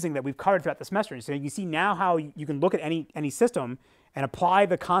I'm using that we've covered throughout the semester. So you see now how you can look at any system and apply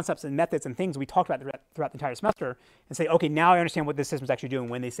the concepts and methods and things we talked about throughout the entire semester and say, OK, now I understand what this system's actually doing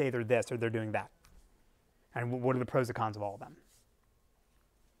when they say they're this or they're doing that. And what are the pros and cons of all of them.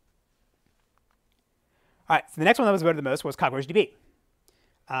 All right, so the next one that was voted the most was CockroachDB.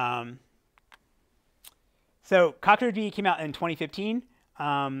 So CockroachDB came out in 2015.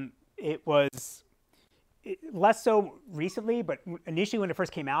 It was less so recently, but initially when it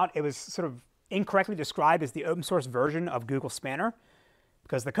first came out, it was sort of incorrectly described as the open source version of Google Spanner,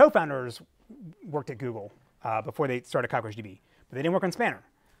 because the co-founders worked at Google before they started CockroachDB, but they didn't work on Spanner.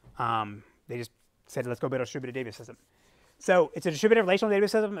 They just said, let's go build a distributed database system. So it's a distributed relational database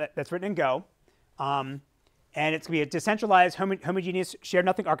system that's written in Go, and it's going to be a decentralized, homogeneous, shared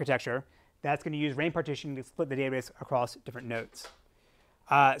nothing architecture that's going to use range partitioning to split the database across different nodes.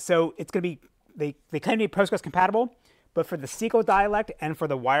 So it's going to be, they claim to be Postgres compatible, but for the SQL dialect and for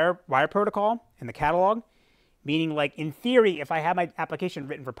the wire protocol in the catalog, meaning like in theory, if I have my application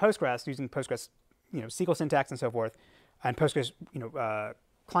written for Postgres using Postgres, SQL syntax and so forth, and Postgres,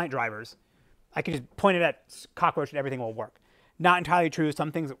 client drivers, I can just point it at Cockroach and everything will work. Not entirely true.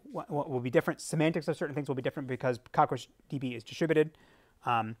 Some things will be different. Semantics of certain things will be different because CockroachDB is distributed.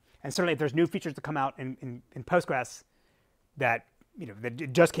 And certainly if there's new features that come out in Postgres that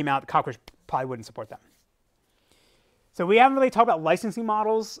that just came out, Cockroach probably wouldn't support them. So we haven't really talked about licensing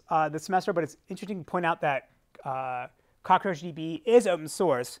models this semester, but it's interesting to point out that CockroachDB is open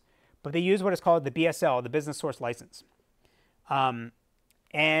source, but they use what is called the BSL, the Business Source License.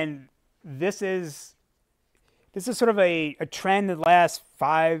 And this is sort of a trend in the last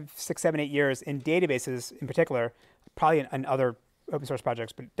 5, 6, 7, 8 years in databases in particular, probably in other open source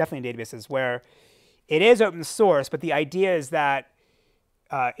projects, but definitely in databases, where it is open source, but the idea is that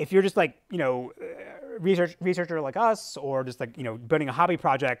if you're just like, researcher like us, or just like, building a hobby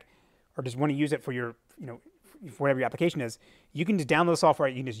project, or just want to use it for your, for whatever your application is, you can just download the software,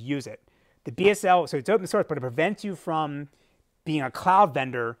 you can just use it. The BSL, so it's open source, but it prevents you from being a cloud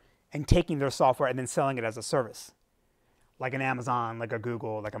vendor and taking their software and then selling it as a service, like an Amazon, like a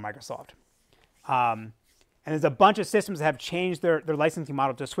Google, like a Microsoft. And there's a bunch of systems that have changed their licensing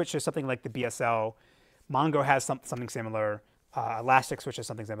model to switch to something like the BSL. Mongo has something similar. Elastic switches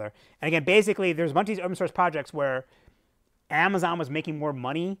something similar. And again, basically, there's a bunch of these open source projects where Amazon was making more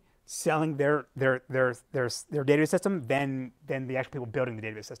money selling their database system than the actual people building the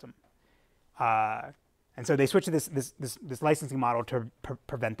database system. And so they switched to this licensing model to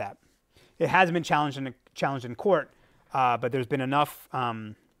prevent that. It has been challenged in court, but there's been enough.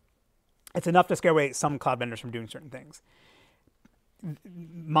 It's enough to scare away some cloud vendors from doing certain things.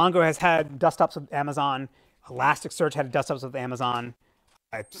 Mongo has had dust-ups with Amazon. Elasticsearch had dust-ups with Amazon.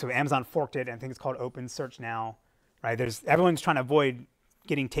 So Amazon forked it, and I think it's called OpenSearch now. Right? Everyone's trying to avoid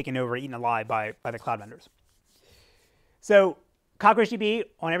getting taken over, eaten alive by the cloud vendors. So CockroachDB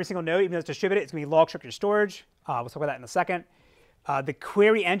on every single node, even though it's distributed, it's going to be log structured storage. We'll talk about that in a second. The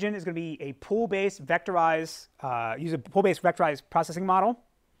query engine is going to be a pool-based vectorized, use a pool-based vectorized processing model.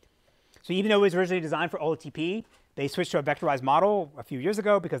 So even though it was originally designed for OLTP, they switched to a vectorized model a few years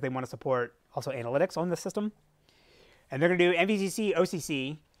ago because they want to support also analytics on the system. And they're going to do MVCC,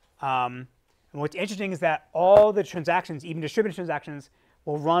 OCC. And what's interesting is that all the transactions, even distributed transactions,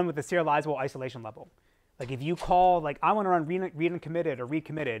 will run with a serializable isolation level. Like if you call, like I want to run read uncommitted or read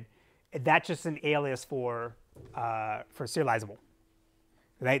committed, that's just an alias for serializable.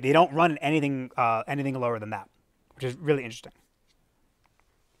 They don't run anything lower than that, which is really interesting.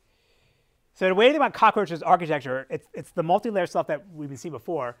 So the way to think about Cockroach's architecture, it's the multi-layer stuff that we've been seeing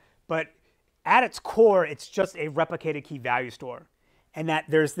before, but at its core, it's just a replicated key value store. And that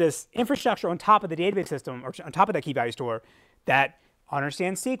there's this infrastructure on top of the database system, or on top of that key value store, that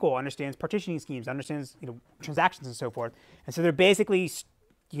understands SQL, understands partitioning schemes, understands transactions and so forth. And so they're basically,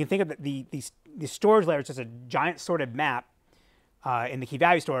 you can think of the storage layer as just a giant sorted map in the key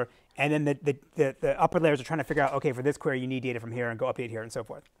value store, and then the upper layers are trying to figure out, okay, for this query you need data from here and go update here and so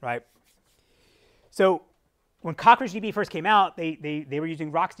forth, right? So when CockroachDB first came out, they were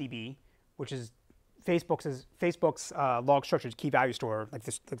using RocksDB, which is Facebook's log structured key value store, like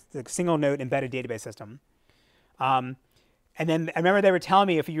this the single node embedded database system. And then I remember they were telling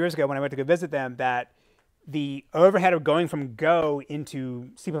me a few years ago when I went to go visit them that the overhead of going from Go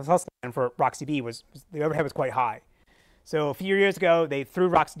into C++ land for RocksDB was the overhead was quite high. So a few years ago, they threw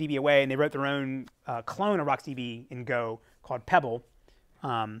RocksDB away and they wrote their own clone of RocksDB in Go called Pebble.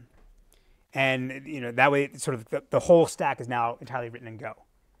 And that way, sort of the whole stack is now entirely written in Go.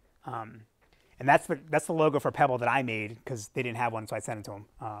 And that's the logo for Pebble that I made because they didn't have one, so I sent it to them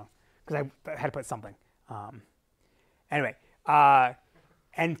because I had to put something. Anyway,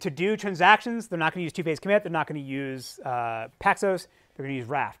 and to do transactions, they're not going to use two-phase commit. They're not going to use Paxos. They're going to use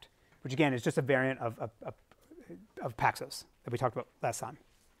Raft, which again is just a variant of Paxos that we talked about last time.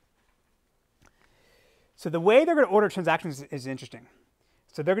 So the way they're going to order transactions is interesting.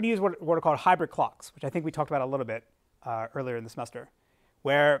 So they're going to use what are called hybrid clocks, which I think we talked about a little bit earlier in the semester,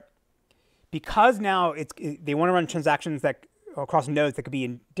 where because now they want to run transactions that across nodes that could be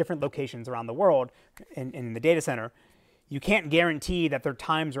in different locations around the world in the data center, you can't guarantee that their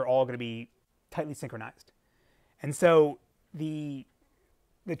times are all going to be tightly synchronized. And so the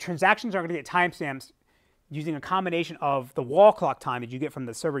transactions are going to get timestamps using a combination of the wall clock time that you get from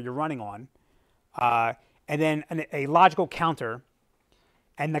the server you're running on, and then a logical counter,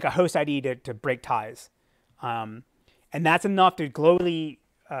 and like a host ID to break ties. And that's enough to globally,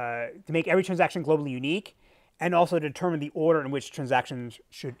 to make every transaction globally unique, and also to determine the order in which transactions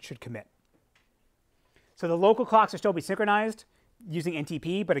should commit. So the local clocks will still be synchronized using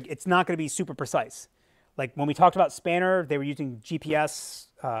NTP, but it's not going to be super precise. Like when we talked about Spanner, they were using GPS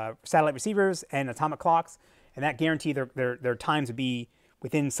satellite receivers and atomic clocks, and that guaranteed their times would be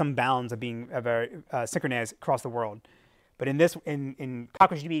within some bounds of being synchronized across the world. But in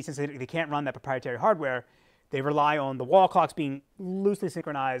CockroachDB, since they can't run that proprietary hardware, they rely on the wall clocks being loosely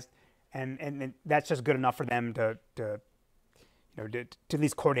synchronized, and that's just good enough for them to at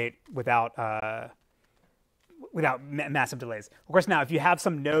least coordinate without massive delays. Of course, now if you have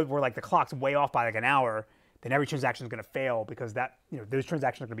some node where like the clock's way off by like an hour, then every transaction is going to fail because those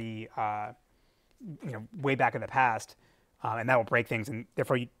transactions are going to be way back in the past, and that will break things, and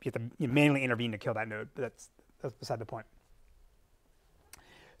therefore you have to manually intervene to kill that node. But that's beside the point.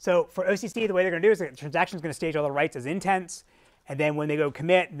 So for OCC, the way they're going to do is the transaction is going to stage all the writes as intents, and then when they go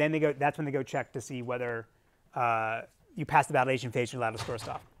commit, that's when they go check to see whether you pass the validation phase and you're allowed to store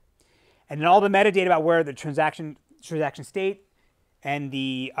stuff. And then all the metadata about where the transaction state and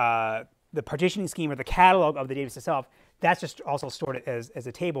the partitioning scheme or the catalog of the database itself, that's just also stored as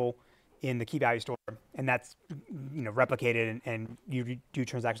a table in the key value store, and that's replicated, and you do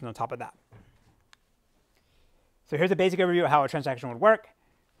transactions on top of that. So here's a basic overview of how a transaction would work.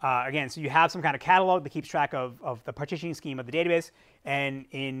 Again, so you have some kind of catalog that keeps track of the partitioning scheme of the database, and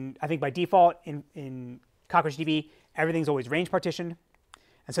I think by default in CockroachDB, everything's always range partitioned.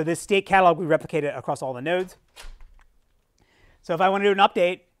 And so this state catalog, we replicate it across all the nodes. So if I want to do an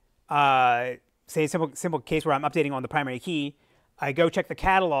update, say a simple case where I'm updating on the primary key, I go check the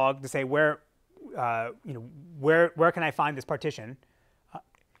catalog to say where can I find this partition,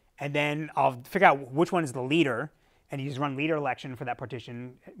 and then I'll figure out which one is the leader, and you just run leader election for that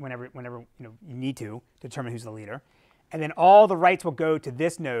partition whenever you need to determine who's the leader, and then all the writes will go to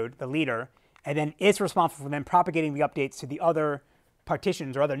this node, the leader, and then it's responsible for then propagating the updates to the other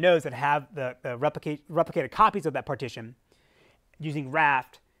partitions or other nodes that have the replicated copies of that partition using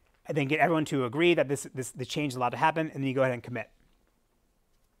Raft, and then get everyone to agree that the change is allowed to happen, and then you go ahead and commit.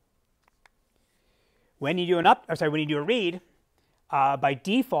 When you do when you do a read, by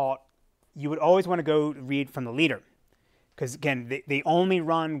default, you would always want to go read from the leader, because again, they only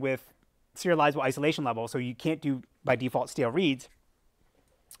run with serializable isolation level, so you can't do by default stale reads.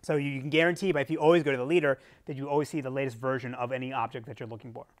 So you can guarantee, if you always go to the leader, that you always see the latest version of any object that you're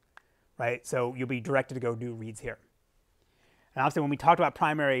looking for, right? So you'll be directed to go do reads here. And obviously, when we talked about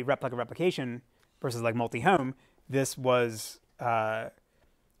primary replication versus like multi-home, this was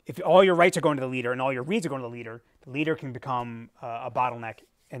if all your writes are going to the leader and all your reads are going to the leader can become a bottleneck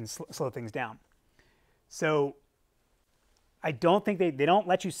and slow things down. So I don't think they don't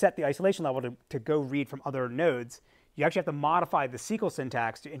let you set the isolation level to go read from other nodes. You actually have to modify the SQL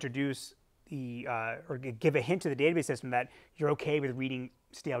syntax to introduce or give a hint to the database system that you're OK with reading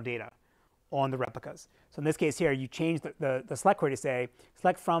stale data on the replicas. So in this case here, you change the select query to say,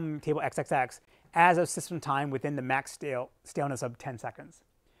 select from table XXX as of system time within the max staleness of 10 seconds.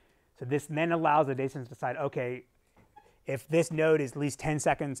 So this then allows the data system to decide, OK, if this node is at least 10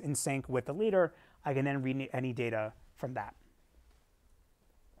 seconds in sync with the leader, I can then read any data from that.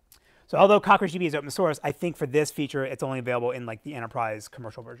 So although CockroachDB is open source, I think for this feature, it's only available in like the enterprise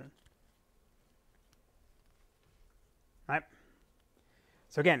commercial version. right?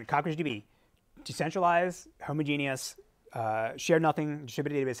 So again, CockroachDB, decentralized, homogeneous, shared nothing,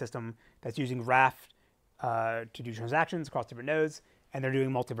 distributed database system that's using Raft to do transactions across different nodes, and they're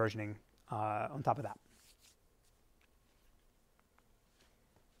doing multi-versioning on top of that.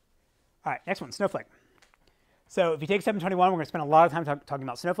 All right, next one, Snowflake. So if you take 721, we're going to spend a lot of time talking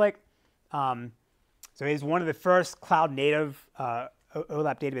about Snowflake. So it is one of the first cloud-native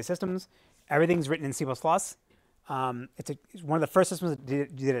OLAP database systems. Everything's written in C++. It's one of the first systems that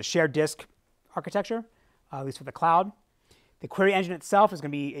did a shared disk architecture, at least for the cloud. The query engine itself is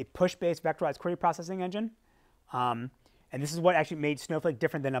going to be a push-based vectorized query processing engine. And this is what actually made Snowflake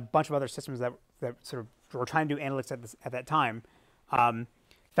different than a bunch of other systems that sort of were trying to do analytics at that time. In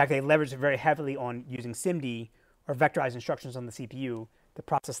fact, they leveraged it very heavily on using SIMD, or vectorized instructions on the CPU, to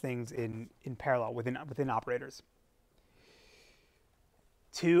process things in parallel within operators.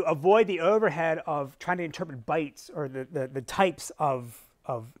 To avoid the overhead of trying to interpret bytes or the types of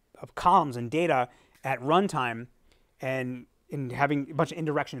columns and data at runtime, and having a bunch of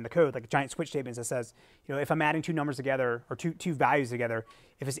indirection in the code, like giant switch statements that says, you know, if I'm adding two numbers together or two values together,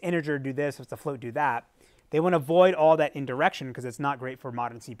 if it's integer, do this, if it's a float, do that. They want to avoid all that indirection because it's not great for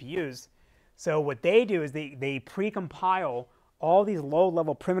modern CPUs. So what they do is they pre-compile all these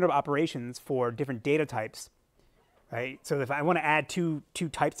low-level primitive operations for different data types, right? So if I want to add two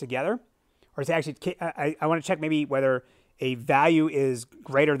types together, or say actually I want to check maybe whether a value is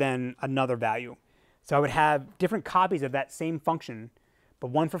greater than another value. So I would have different copies of that same function,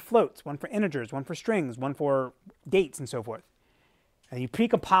 but one for floats, one for integers, one for strings, one for dates, and so forth. And you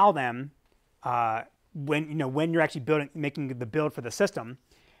pre-compile them when you're actually making the build for the system,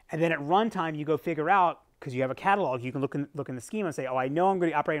 and then at runtime you go figure out, because you have a catalog, you can look in the schema and say, oh, I know I'm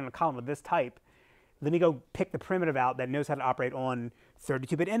going to operate on a column of this type. Let me go pick the primitive out that knows how to operate on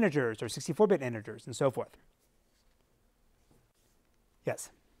 32-bit integers or 64-bit integers and so forth. Yes.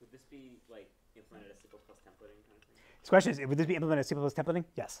 Would this be like implemented as C++ templating kind of thing? This question is, would this be implemented as C++ templating?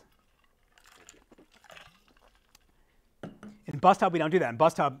 Yes. In BustHub, we don't do that. In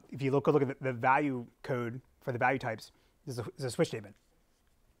BustHub, if you look at the value code for the value types, there's a switch statement.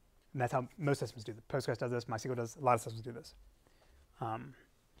 And that's how most systems do it. Postgres does this. MySQL does. A lot of systems do this.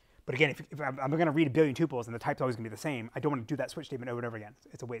 But again, if I'm going to read a billion tuples and the type's always going to be the same, I don't want to do that switch statement over and over again.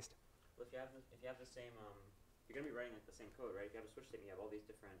 It's a waste. Well, if you have the same, you're going to be writing like the same code, right? If you have a switch statement, you have all these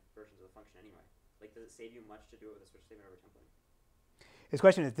different versions of the function anyway. Like, does it save you much to do it with a switch statement over templating? His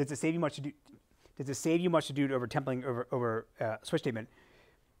question is, does it save you much to do? Does it save you much to do it over templating over switch statement?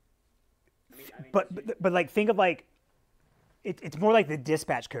 But like, think of like, it's more like the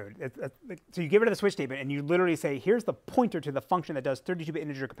dispatch code. So you get rid of the switch statement and you literally say, here's the pointer to the function that does 32-bit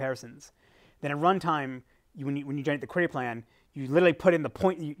integer comparisons. Then at runtime, when you generate the query plan, you literally put in the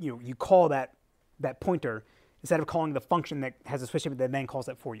point. You call that pointer instead of calling the function that has a switch statement that then calls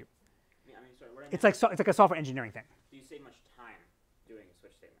that for you. It's like a software engineering thing. Do you save much time doing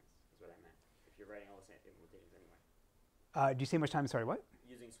switch statements? Is what I meant. If you're writing all the same implementations anyway. Do you save much time? Sorry, what?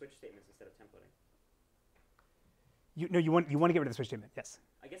 Using switch statements instead of templating. You want to get rid of the switch statement. Yes.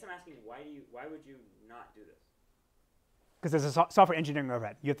 I guess I'm asking why would you not do this? Because there's a software engineering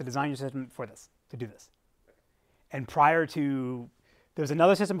overhead. You have to design your system for this, to do this. Okay. And prior to, there was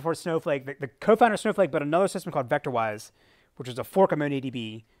another system before Snowflake, the co-founder of Snowflake, but another system called VectorWise, which was a fork of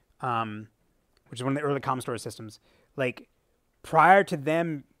MongoDB, which is one of the early common storage systems. Like, prior to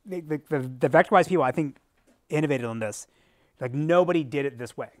them, the VectorWise people, I think, innovated on this. Like, nobody did it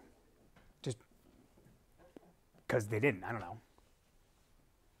this way. Just because they didn't. I don't know.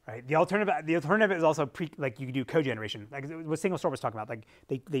 Right? The alternative is also like you can do code generation. Like what Single Store was talking about. Like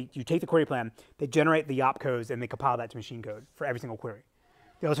you take the query plan, they generate the opcodes, and they compile that to machine code for every single query.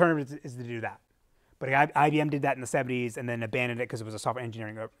 The alternative is to do that. But IBM did that in the 70s and then abandoned it because it was a software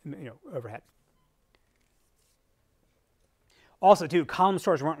engineering overhead. Also, too, column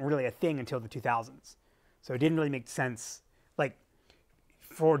stores weren't really a thing until the 2000s. So it didn't really make sense. Like,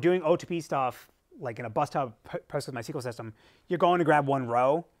 for doing O2P stuff, like in a BustHub PostgreSQL system, you're going to grab one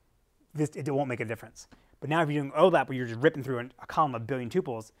row. It won't make a difference. But now if you're doing OLAP, where you're just ripping through a column of a billion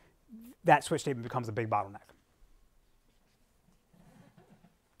tuples, that switch statement becomes a big bottleneck.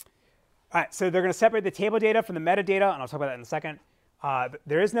 All right, so they're going to separate the table data from the metadata, and I'll talk about that in a second.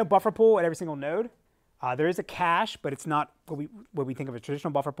 There is no buffer pool at every single node. There is a cache, but it's not what we think of as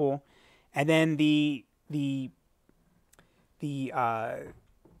traditional buffer pool. And then the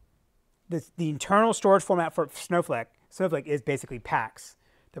internal storage format for Snowflake is basically packs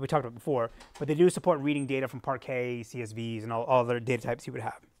that we talked about before, but they do support reading data from Parquet, CSVs, and all other data types you would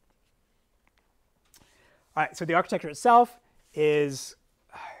have. All right, so the architecture itself is,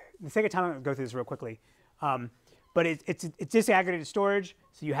 the sake of time, I'm going to go through this real quickly. but it's disaggregated storage.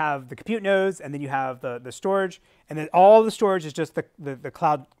 So you have the compute nodes, and then you have the storage, and then all the storage is just the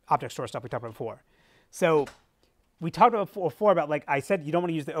cloud object store stuff we talked about before. So we talked about before about, like I said, you don't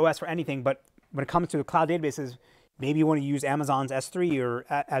want to use the OS for anything, but when it comes to the cloud databases, maybe you want to use Amazon's S3 or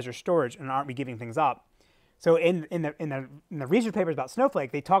Azure Storage, and aren't we giving things up? So in the research papers about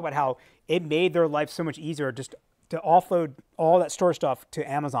Snowflake, they talk about how it made their life so much easier just to offload all that storage stuff to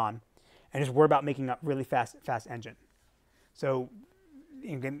Amazon, and just worry about making a really fast engine. So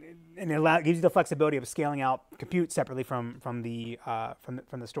and it gives you the flexibility of scaling out compute separately from the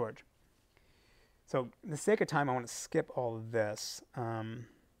storage. So, for the sake of time, I want to skip all of this. I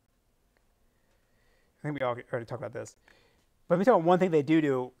think we already talked about this. But let me talk about one thing they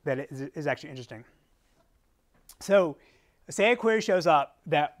do that is actually interesting. So, say a query shows up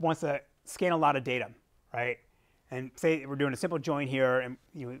that wants to scan a lot of data, right? And say we're doing a simple join here, and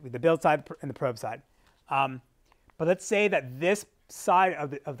with the build side and the probe side. But let's say that this side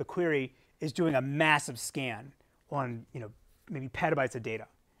of the query is doing a massive scan on maybe petabytes of data,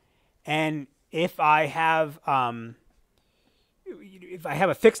 and if I have a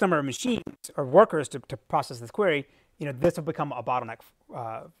fixed number of machines or workers to process this query, this will become a bottleneck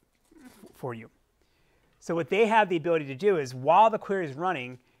for you. So what they have the ability to do is, while the query is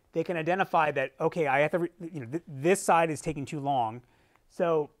running, they can identify that, okay, I have to, this side is taking too long,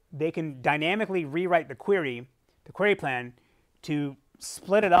 so they can dynamically rewrite the query plan, to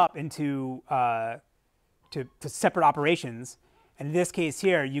split it up into to separate operations. And in this case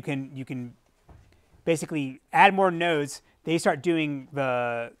here, you can basically add more nodes. They start doing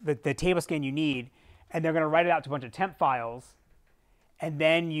the table scan you need, and they're going to write it out to a bunch of temp files, and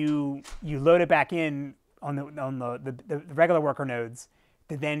then you load it back in on the regular worker nodes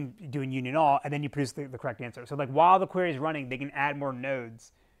to then do a union all, and then you produce the correct answer. So like while the query is running, they can add more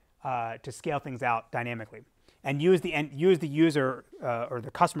nodes to scale things out dynamically, and use the user or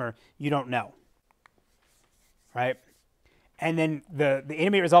the customer you don't know, right? And then the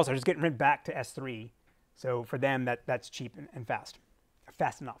intermediate results are just getting written back to S3. So for them, that's cheap and fast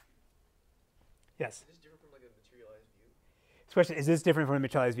enough. Yes? Is this different from like a materialized view? This question, is this different from a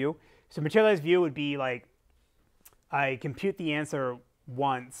materialized view? So materialized view would be like, I compute the answer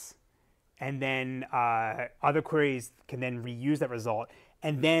once, and then other queries can then reuse that result.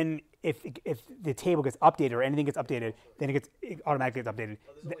 And then if the table gets updated or anything gets updated, then it automatically gets updated.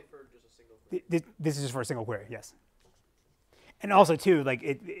 Oh, this is only for just a single query? This is just for a single query, yes. And also too, like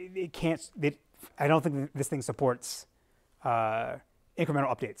it can't. I don't think this thing supports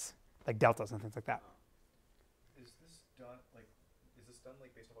incremental updates like deltas and things like that. Is this done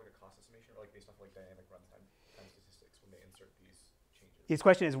based off like a cost estimation, or like based off like dynamic runtime time statistics when they insert these changes? His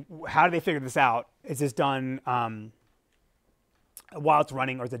question is, how do they figure this out? Is this done while it's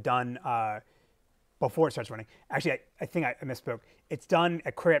running, or is it done before it starts running? Actually, I think I misspoke. It's done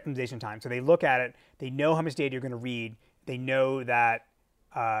at query optimization time. So they look at it, they know how much data you're going to read, they know that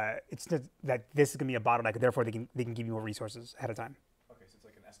that this is going to be a bottleneck, and therefore they can give you more resources ahead of time. Okay, so it's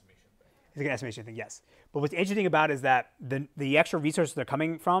like an estimation thing. It's like an estimation thing, yes. But what's interesting about it is that the extra resources they're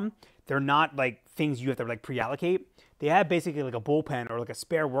coming from, they're not like things you have to like pre-allocate. They have basically like a bullpen or like a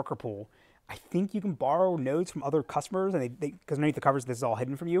spare worker pool. I think you can borrow nodes from other customers, and because underneath the covers, this is all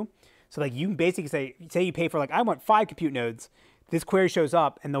hidden from you. So like you can basically say you pay for like, I want 5 compute nodes. This query shows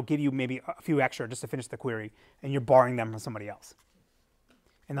up, and they'll give you maybe a few extra just to finish the query, and you're borrowing them from somebody else.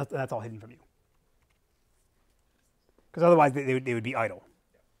 And that's all hidden from you. Because otherwise, they would be idle.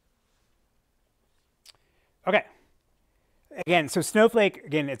 Okay. Again, so Snowflake,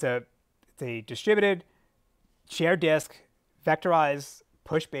 again, it's a distributed, shared disk, vectorized,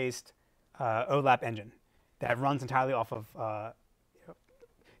 push-based OLAP engine that runs entirely off of.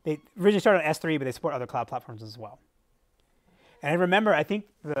 They originally started on S3, but they support other cloud platforms as well. And I remember, I think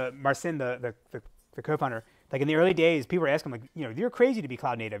Marcin, the co-founder, like in the early days, people were asking like, you're crazy to be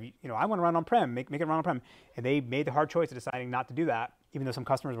cloud native. I want to run on-prem, make it run on-prem. And they made the hard choice of deciding not to do that, even though some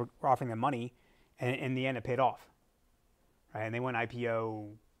customers were offering them money. And in the end, it paid off. Right? And they went IPO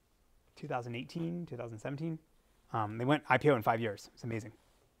 2018, 2017. They went IPO in 5 years. It's amazing.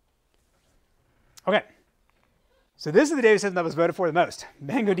 Okay. So this is the data system that was voted for the most,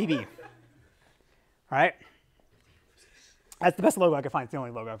 MangoDB. All right. That's the best logo I could find. It's the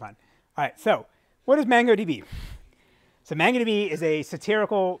only logo I could find. All right. So what is MangoDB? So MangoDB is a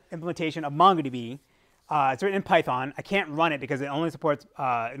satirical implementation of MongoDB. It's written in Python. I can't run it because it only supports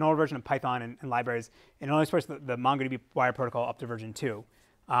an older version of Python and libraries, and it only supports the MongoDB wire protocol up to version 2.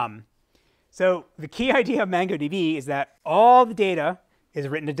 So the key idea of MangoDB is that all the data is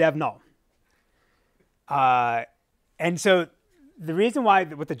written to dev null. And so the reason why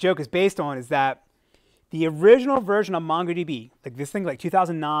what the joke is based on is that the original version of MongoDB, like this thing like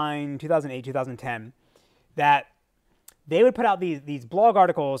 2009, 2008, 2010, that they would put out these blog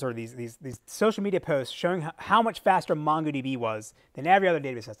articles or these social media posts showing how much faster MongoDB was than every other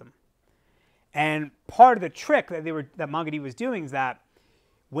database system. And part of the trick that MongoDB was doing is that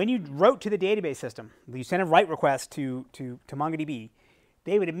when you wrote to the database system, you sent a write request to MongoDB,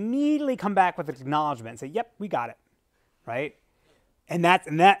 they would immediately come back with an acknowledgement and say, "Yep, we got it," right? And that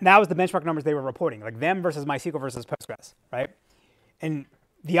was the benchmark numbers they were reporting, like them versus MySQL versus Postgres, right? And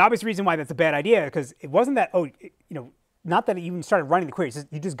the obvious reason why that's a bad idea, because it wasn't that, not that it even started running the queries,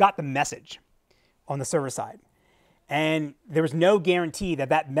 you just got the message on the server side. And there was no guarantee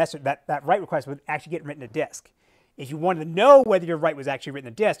that message, that write request would actually get written to disk. If you wanted to know whether your write was actually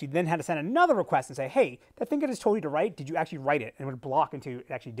written to disk, you then had to send another request and say, "Hey, that thing I just told you to write, did you actually write it?" And it would block until it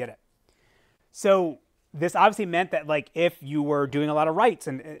actually did it. So this obviously meant that, like, if you were doing a lot of writes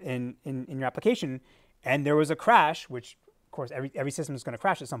in your application and there was a crash, which of course every system is going to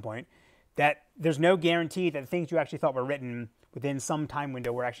crash at some point, that there's no guarantee that the things you actually thought were written within some time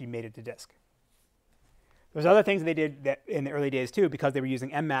window were actually made it to disk. There's other things that they did that in the early days too, because they were using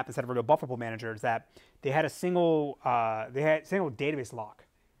mmap instead of a real buffer pool manager, is that they had a single database lock.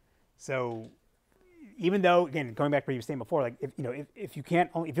 So even though, again, going back to what you were saying before, like if you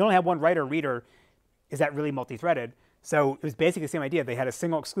only have one writer or reader, is that really multi-threaded? So it was basically the same idea. They had a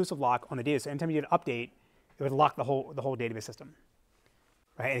single exclusive lock on the data. So anytime you did an update, it would lock the whole database system,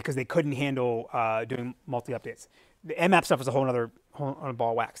 right? Because they couldn't handle doing multi-updates. The mmap stuff is a whole other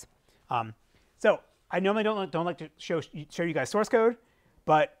ball of wax. So I normally don't like to show you guys source code,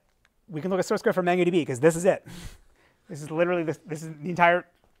 but we can look at source code for MangoDB because this is it. This is literally this is the entire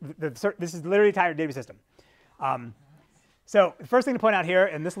database system. So the first thing to point out here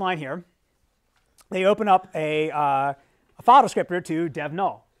in this line here, they open up a file descriptor to dev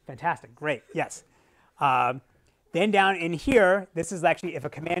null. Fantastic, great, yes. Then down in here, this is actually if a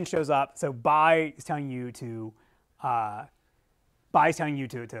command shows up. So buy is telling you to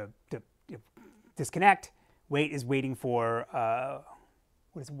disconnect. Wait is waiting for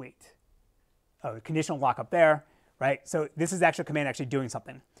what is wait? Oh, conditional lock up there, right? So this is actually a command actually doing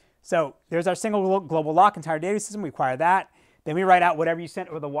something. So there's our single global lock entire data system. We acquire that. Then we write out whatever you sent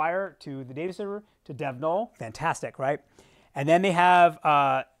over the wire to the data server to dev null. Fantastic, right? And then they have,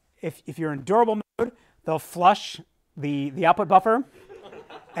 if you're in durable mode, they'll flush the output buffer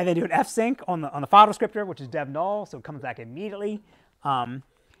and then do an fsync on the file descriptor, which is dev null, so it comes back immediately. And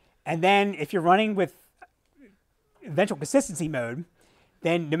then if you're running with eventual consistency mode,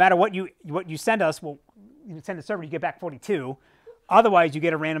 then no matter what you send us, well, you send the server, you get back 42. Otherwise, you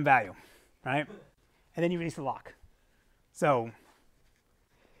get a random value, right? And then you release the lock. So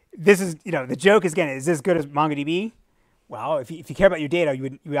this is, the joke is, again, is this good as MongoDB? Well, if you care about your data,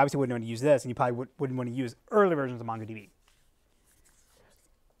 you obviously wouldn't want to use this, and you probably wouldn't want to use early versions of MongoDB.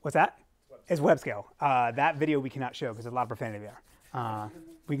 What's that? It's web scale. That video we cannot show because there's a lot of profanity there.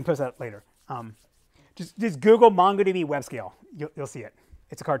 We can post that later. Just Google MongoDB web scale. You'll see it.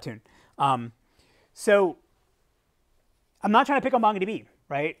 It's a cartoon. So I'm not trying to pick on MongoDB,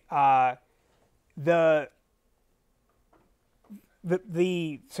 right? The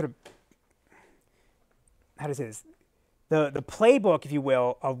sort of, how to say this? The playbook, if you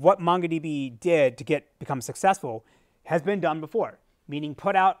will, of what MongoDB did to become successful has been done before. Meaning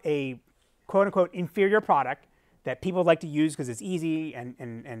put out a quote-unquote inferior product that people like to use because it's easy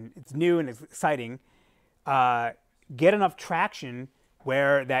and it's new and it's exciting. Get enough traction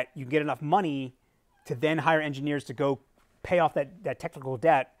where that you get enough money to then hire engineers to go pay off that technical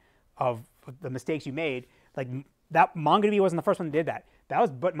debt of the mistakes you made. Like that, MongoDB wasn't the first one that did that. That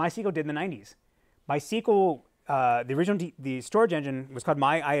was what MySQL did in the 90s. MySQL, the original the storage engine was called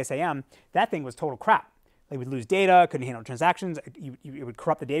MyISAM. That thing was total crap. They would lose data, couldn't handle transactions. It would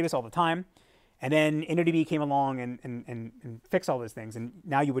corrupt the database all the time. And then InnoDB came along and fixed all those things. And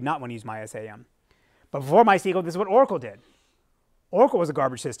now you would not want to use MyISAM. But before MySQL, this is what Oracle did. Oracle was a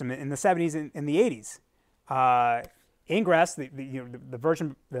garbage system in the 70s and the 80s. Ingress, the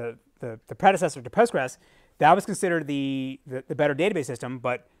version, the predecessor to Postgres, that was considered the better database system.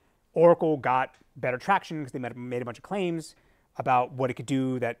 But Oracle got better traction because they made a bunch of claims about what it could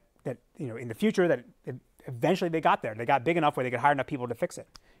do that in the future that eventually they got there. They got big enough where they could hire enough people to fix it.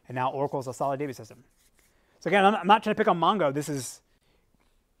 And now Oracle's a solid database system. So again, I'm not trying to pick on Mongo.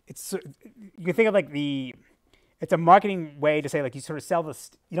 You can think of like it's a marketing way to say like you sort of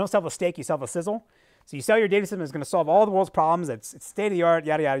you don't sell the steak, you sell the sizzle. So you sell your data system is going to solve all the world's problems. It's state of the art,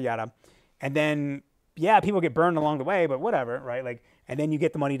 yada, yada, yada. And then, yeah, people get burned along the way, but whatever, right? Like, and then you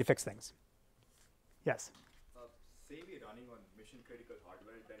get the money to fix things. Yes? Say we're running on mission critical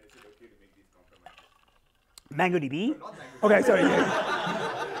hardware, then is it okay to make these compromises? MangoDB? Not MangoDB. Okay, sorry. MongoDB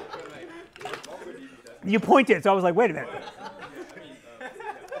does. You pointed, so I was like, wait a minute. Two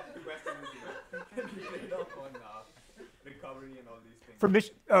questions, can we trade off on recovery and all these things? For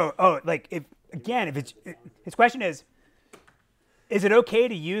mission, like if it's his question is it okay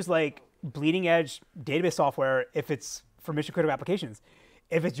to use like bleeding edge database software if it's for mission critical applications?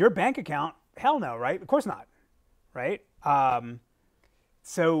 If it's your bank account, hell no, right? Of course not, right? But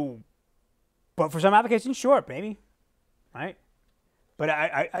for some applications, sure, maybe, right? But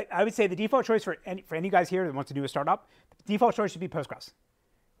I would say the default choice for any guys here that wants to do a startup, the default choice should be Postgres.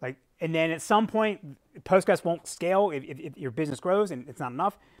 Like, and then at some point, Postgres won't scale if your business grows and it's not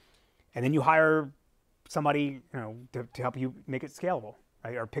enough, and then you hire somebody, to help you make it scalable,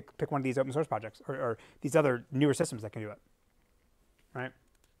 right? Or pick one of these open source projects or these other newer systems that can do it, right?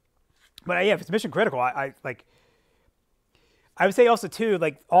 But yeah, if it's mission critical, I would say also too,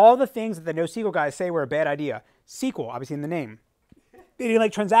 like all the things that the NoSQL guys say were a bad idea. SQL, obviously in the name. They didn't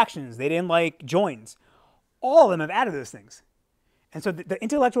like transactions. They didn't like joins. All of them have added those things. And so the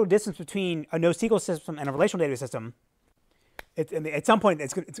intellectual distance between a NoSQL system and a relational database system, at some point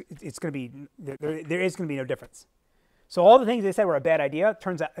it's going to be there is going to be no difference. So all the things they said were a bad idea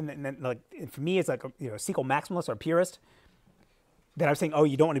turns out, and then like for me it's like a SQL maximalist or purist that I was saying, oh,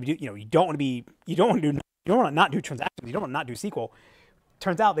 you don't want to be you don't want to not do transactions, you don't want to not do SQL.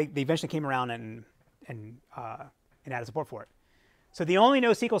 Turns out they eventually came around and added support for it. So the only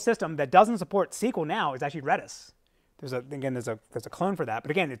NoSQL system that doesn't support SQL now is actually Redis. There's a clone for that,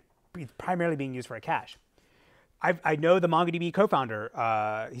 but again, it's primarily being used for a cache. I know the MongoDB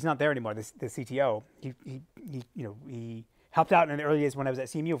co-founder. He's not there anymore. The CTO. He helped out in the early days when I was at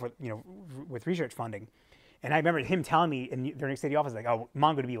CMU for with research funding, and I remember him telling me during City office like, "Oh,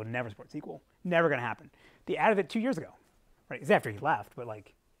 MongoDB will never support SQL. Never going to happen." They added it 2 years ago, right? It's after he left, but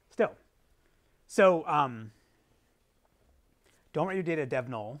like still. So don't write your data dev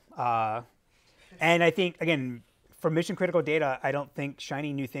null. And I think again, for mission critical data, I don't think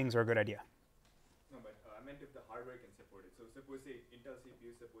shiny new things are a good idea. No, but I meant if the hardware can support it. So suppose say Intel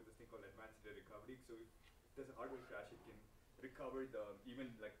CPU support this thing called advanced data recovery. So if there's a hardware crash, it can recover even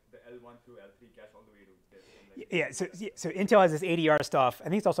like the L1 through L3 cache all the way to disk. So Intel has this ADR stuff. I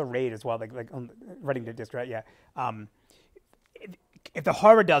think it's also RAID as well, like writing to disk, right? Yeah. If the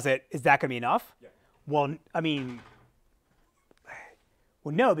hardware does it, is that going to be enough? Yeah. Well, I mean,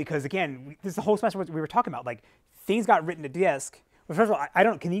 no, because again, this is the whole semester we were talking about. Like things got written to disk. Well, first of all, I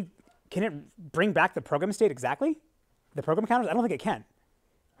don't. Can it bring back the program state exactly? The program counters? I don't think it can.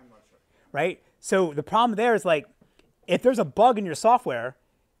 I'm not sure. Right. So the problem there is like, if there's a bug in your software,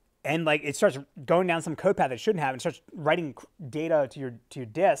 and like it starts going down some code path that it shouldn't have, and starts writing data to your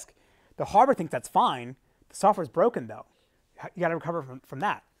disk, the hardware thinks that's fine. The software's broken though. You got to recover from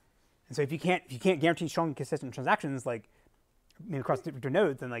that. And so if you can't guarantee strong and consistent transactions, like maybe across different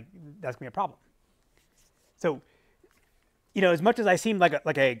nodes, then like that's gonna be a problem. So, as much as I seem like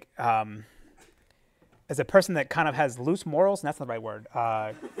as a person that kind of has loose morals, and that's not the right word.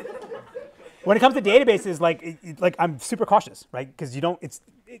 When it comes to databases, like I'm super cautious, right? Because you don't. It's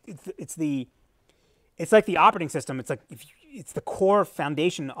like the operating system. It's like it's the core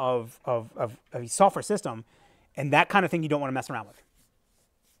foundation of a software system, and that kind of thing you don't want to mess around with.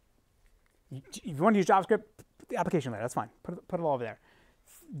 If you want to use JavaScript, put the application layer. That's fine. Put it all over there.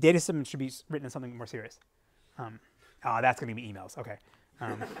 Data system should be written in something more serious. That's going to be emails. Okay.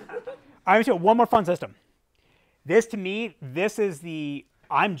 I'm going to show one more fun system. This to me, this is the.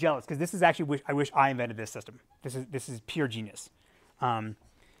 I'm jealous because this is actually I wish I invented this system. This is pure genius.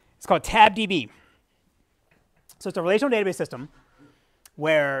 It's called TabDB. So it's a relational database system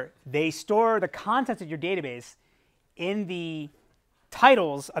where they store the contents of your database in the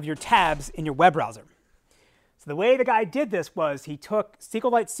titles of your tabs in your web browser. So the way the guy did this was he took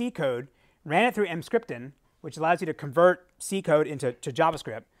SQLite C code, ran it through mscripton, which allows you to convert C code into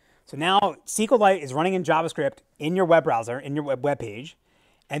JavaScript. So now SQLite is running in JavaScript in your web browser, in your web page.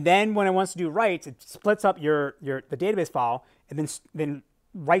 And then when it wants to do writes, it splits up the database file and then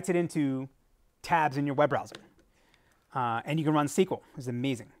writes it into tabs in your web browser. And you can run SQL. It's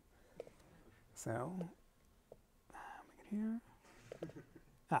amazing. So, here.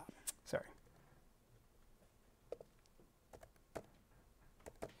 Sorry.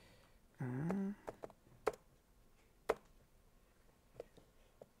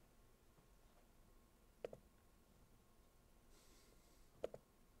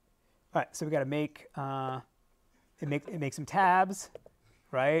 All right, so we got to make it makes some tabs,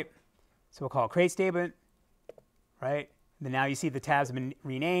 right? So we'll call it create statement, right? And then now you see the tabs have been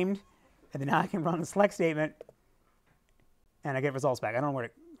renamed, and then now I can run the select statement, and I get results back. I don't know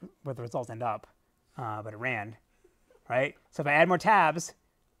where the results end up. but it ran, right? So if I add more tabs,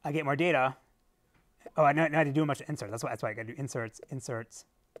 I get more data. Oh, I know how to do a bunch of inserts. That's why I got to do inserts.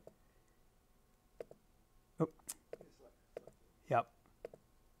 Oh. Yep.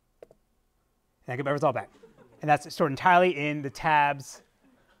 And I get my result back. And that's stored entirely in the tabs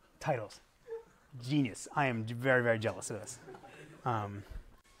titles. Genius. I am very, very jealous of this. I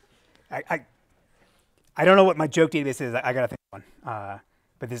don't know what my joke database is. I got to think of one.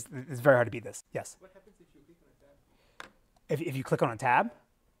 But this is very hard to beat this. Yes? What happens if you click on a tab? If you click on a tab,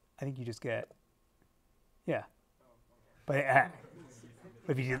 I think you just get, yeah. But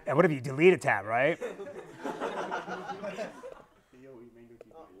what if you delete a tab, right?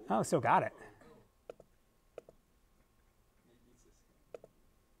 Oh, still got it.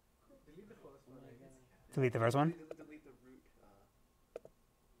 Delete the first one? Delete the root.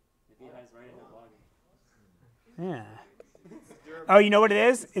 Yeah. Oh, you know what it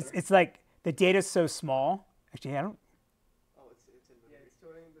is? It's like the data's so small. Actually, I don't. Oh, it's in memory. Yeah, it's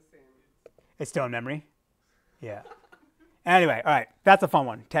storing the same. It's still in memory. Yeah. Anyway, all right. That's a fun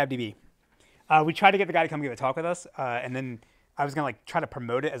one. TabDB. We tried to get the guy to come give a talk with us, and then I was gonna try to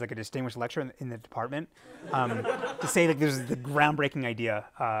promote it as a distinguished lecturer in the department to say this is the groundbreaking idea.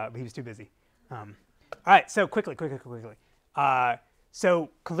 But he was too busy. All right. So quickly. So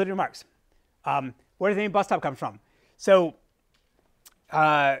concluding remarks. Where does the name bus stop come from? So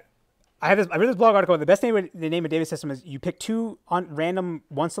I read this blog article. The best name of the name of database system is you pick two random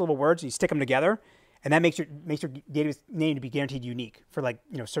one-syllable words, and you stick them together, and that makes your database name to be guaranteed unique for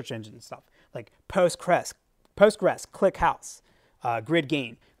search engine stuff like Postgres, ClickHouse,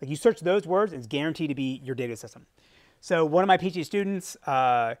 GridGain. Like you search those words, and it's guaranteed to be your database system. So one of my PhD students,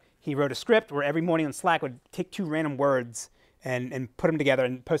 he wrote a script where every morning on Slack would take two random words and put them together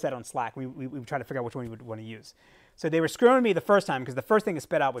and post that on Slack. We would try to figure out which one we would want to use. So they were screwing me the first time because the first thing it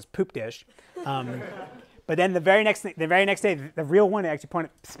spit out was poop dish. But then the very next day, the real one that actually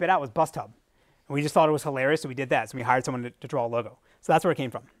spit out was bus tub. And we just thought it was hilarious, so we did that. So we hired someone to draw a logo. So that's where it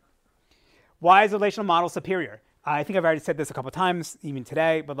came from. Why is the relational model superior? I think I've already said this a couple of times, even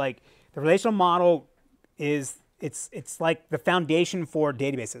today, but the relational model is it's like the foundation for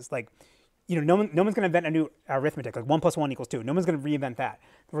databases. No one's going to invent a new arithmetic, like 1 + 1 = 2. No one's going to reinvent that.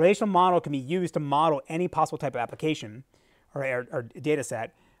 The relational model can be used to model any possible type of application or data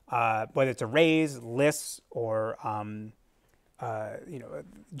set, whether it's arrays, lists, or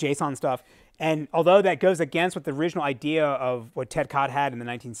JSON stuff. And although that goes against what the original idea of what Ted Cott had in the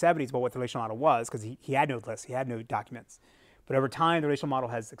 1970s about what the relational model was, because he had no lists, he had no documents. But over time, the relational model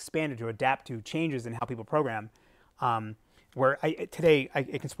has expanded to adapt to changes in how people program, where today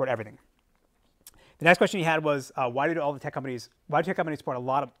it can support everything. The next question he had was, why do tech companies support a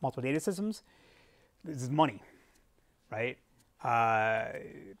lot of multiple data systems? This is money, right?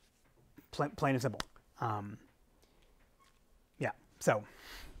 Plain and simple. Yeah, so.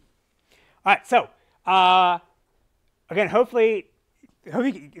 All right, so again, hopefully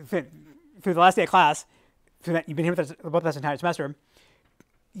through the last day of class, you've been here with us entire semester,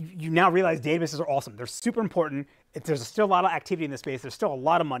 you now realize databases are awesome. They're super important. There's still a lot of activity in this space. There's still a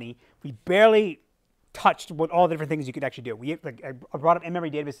lot of money. We barely touched what all the different things you could actually do. I brought up in-memory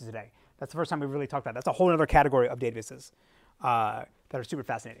databases today. That's the first time we really talked about that. That's a whole other category of databases that are super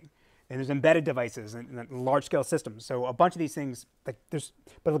fascinating. And there's embedded devices and large-scale systems. So a bunch of these things, but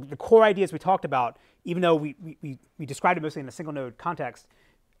the core ideas we talked about, even though we described it mostly in a single node context,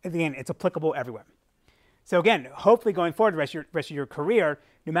 again, it's applicable everywhere. So again, hopefully going forward the rest of your career,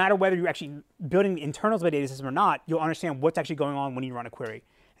 no matter whether you're actually building the internals of a data system or not, you'll understand what's actually going on when you run a query.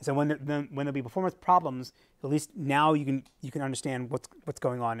 And so when there'll be performance problems, at least now you can understand what's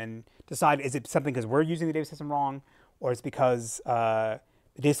going on and decide, is it something because we're using the data system wrong, or it's because the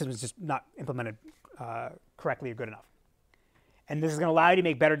data system is just not implemented correctly or good enough. And this is going to allow you to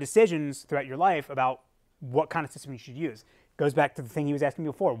make better decisions throughout your life about what kind of system you should use. It goes back to the thing he was asking me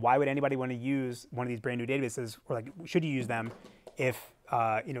before. Why would anybody want to use one of these brand new databases, or should you use them if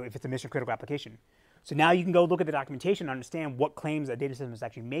it's a mission critical application? So now you can go look at the documentation and understand what claims a data system is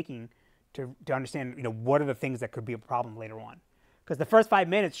actually making to understand what are the things that could be a problem later on. Because the first 5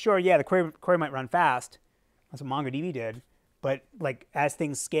 minutes, sure, yeah, the query might run fast. That's what MongoDB did. But as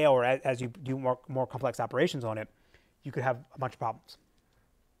things scale or as you do more complex operations on it, you could have a bunch of problems.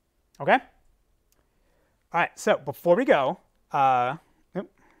 Okay? All right, so before we go,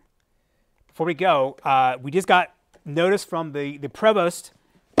 we just got notice from the provost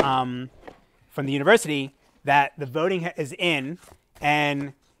from the university that the voting is in,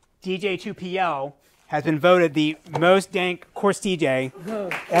 and DJ2PL has been voted the most dank course DJ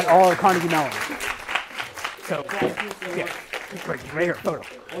at all of Carnegie Mellon. So, yeah, right here, photo.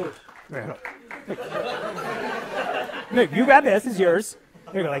 No, you grab this. It's yours.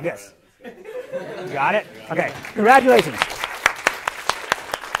 Here you go, like this. You got it? Okay. Congratulations.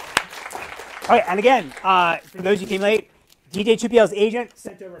 All right, and again, for those who came late, DJ 2PL's agent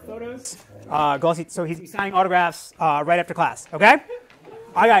sent over photos. So he's signing autographs right after class. Okay?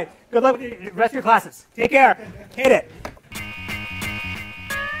 All right. Good luck with the rest of your classes. Take care. Hit it.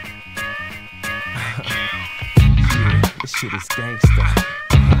 This shit is gangsta.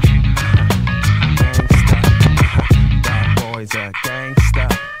 Gangsta. Bad boys are gangsta.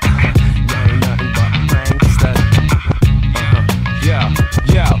 You ain't nothing but gangsta.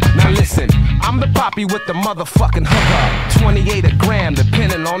 Yo, now listen. I'm the poppy with the motherfucking hook up. 28 a gram,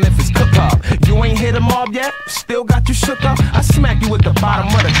 depending on if it's cook up. You ain't hit 'em all yet? Still got you shook up? I smack you with the bottom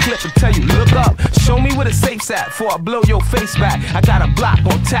of the clip and tell you, look up. Show me where the safe's at before I blow your face back. I got a block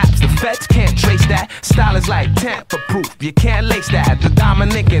on taps, the feds can't trace that. Style is like tamper-proof, you can't lace that. The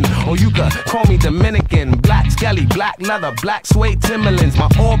Dominican, or you could call me Dominican. Black skelly, black leather, black suede Timberlands. My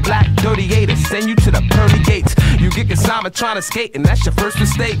all-black 38er, send you to the pearly gates. You get Kasama trying to skate, and that's your first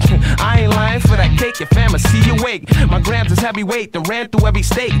mistake. I ain't lying for that cake, your fam see you wake. My grams is heavyweight, and ran through every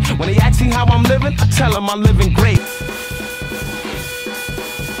state. When they ask me how I'm living, I tell them I'm living great.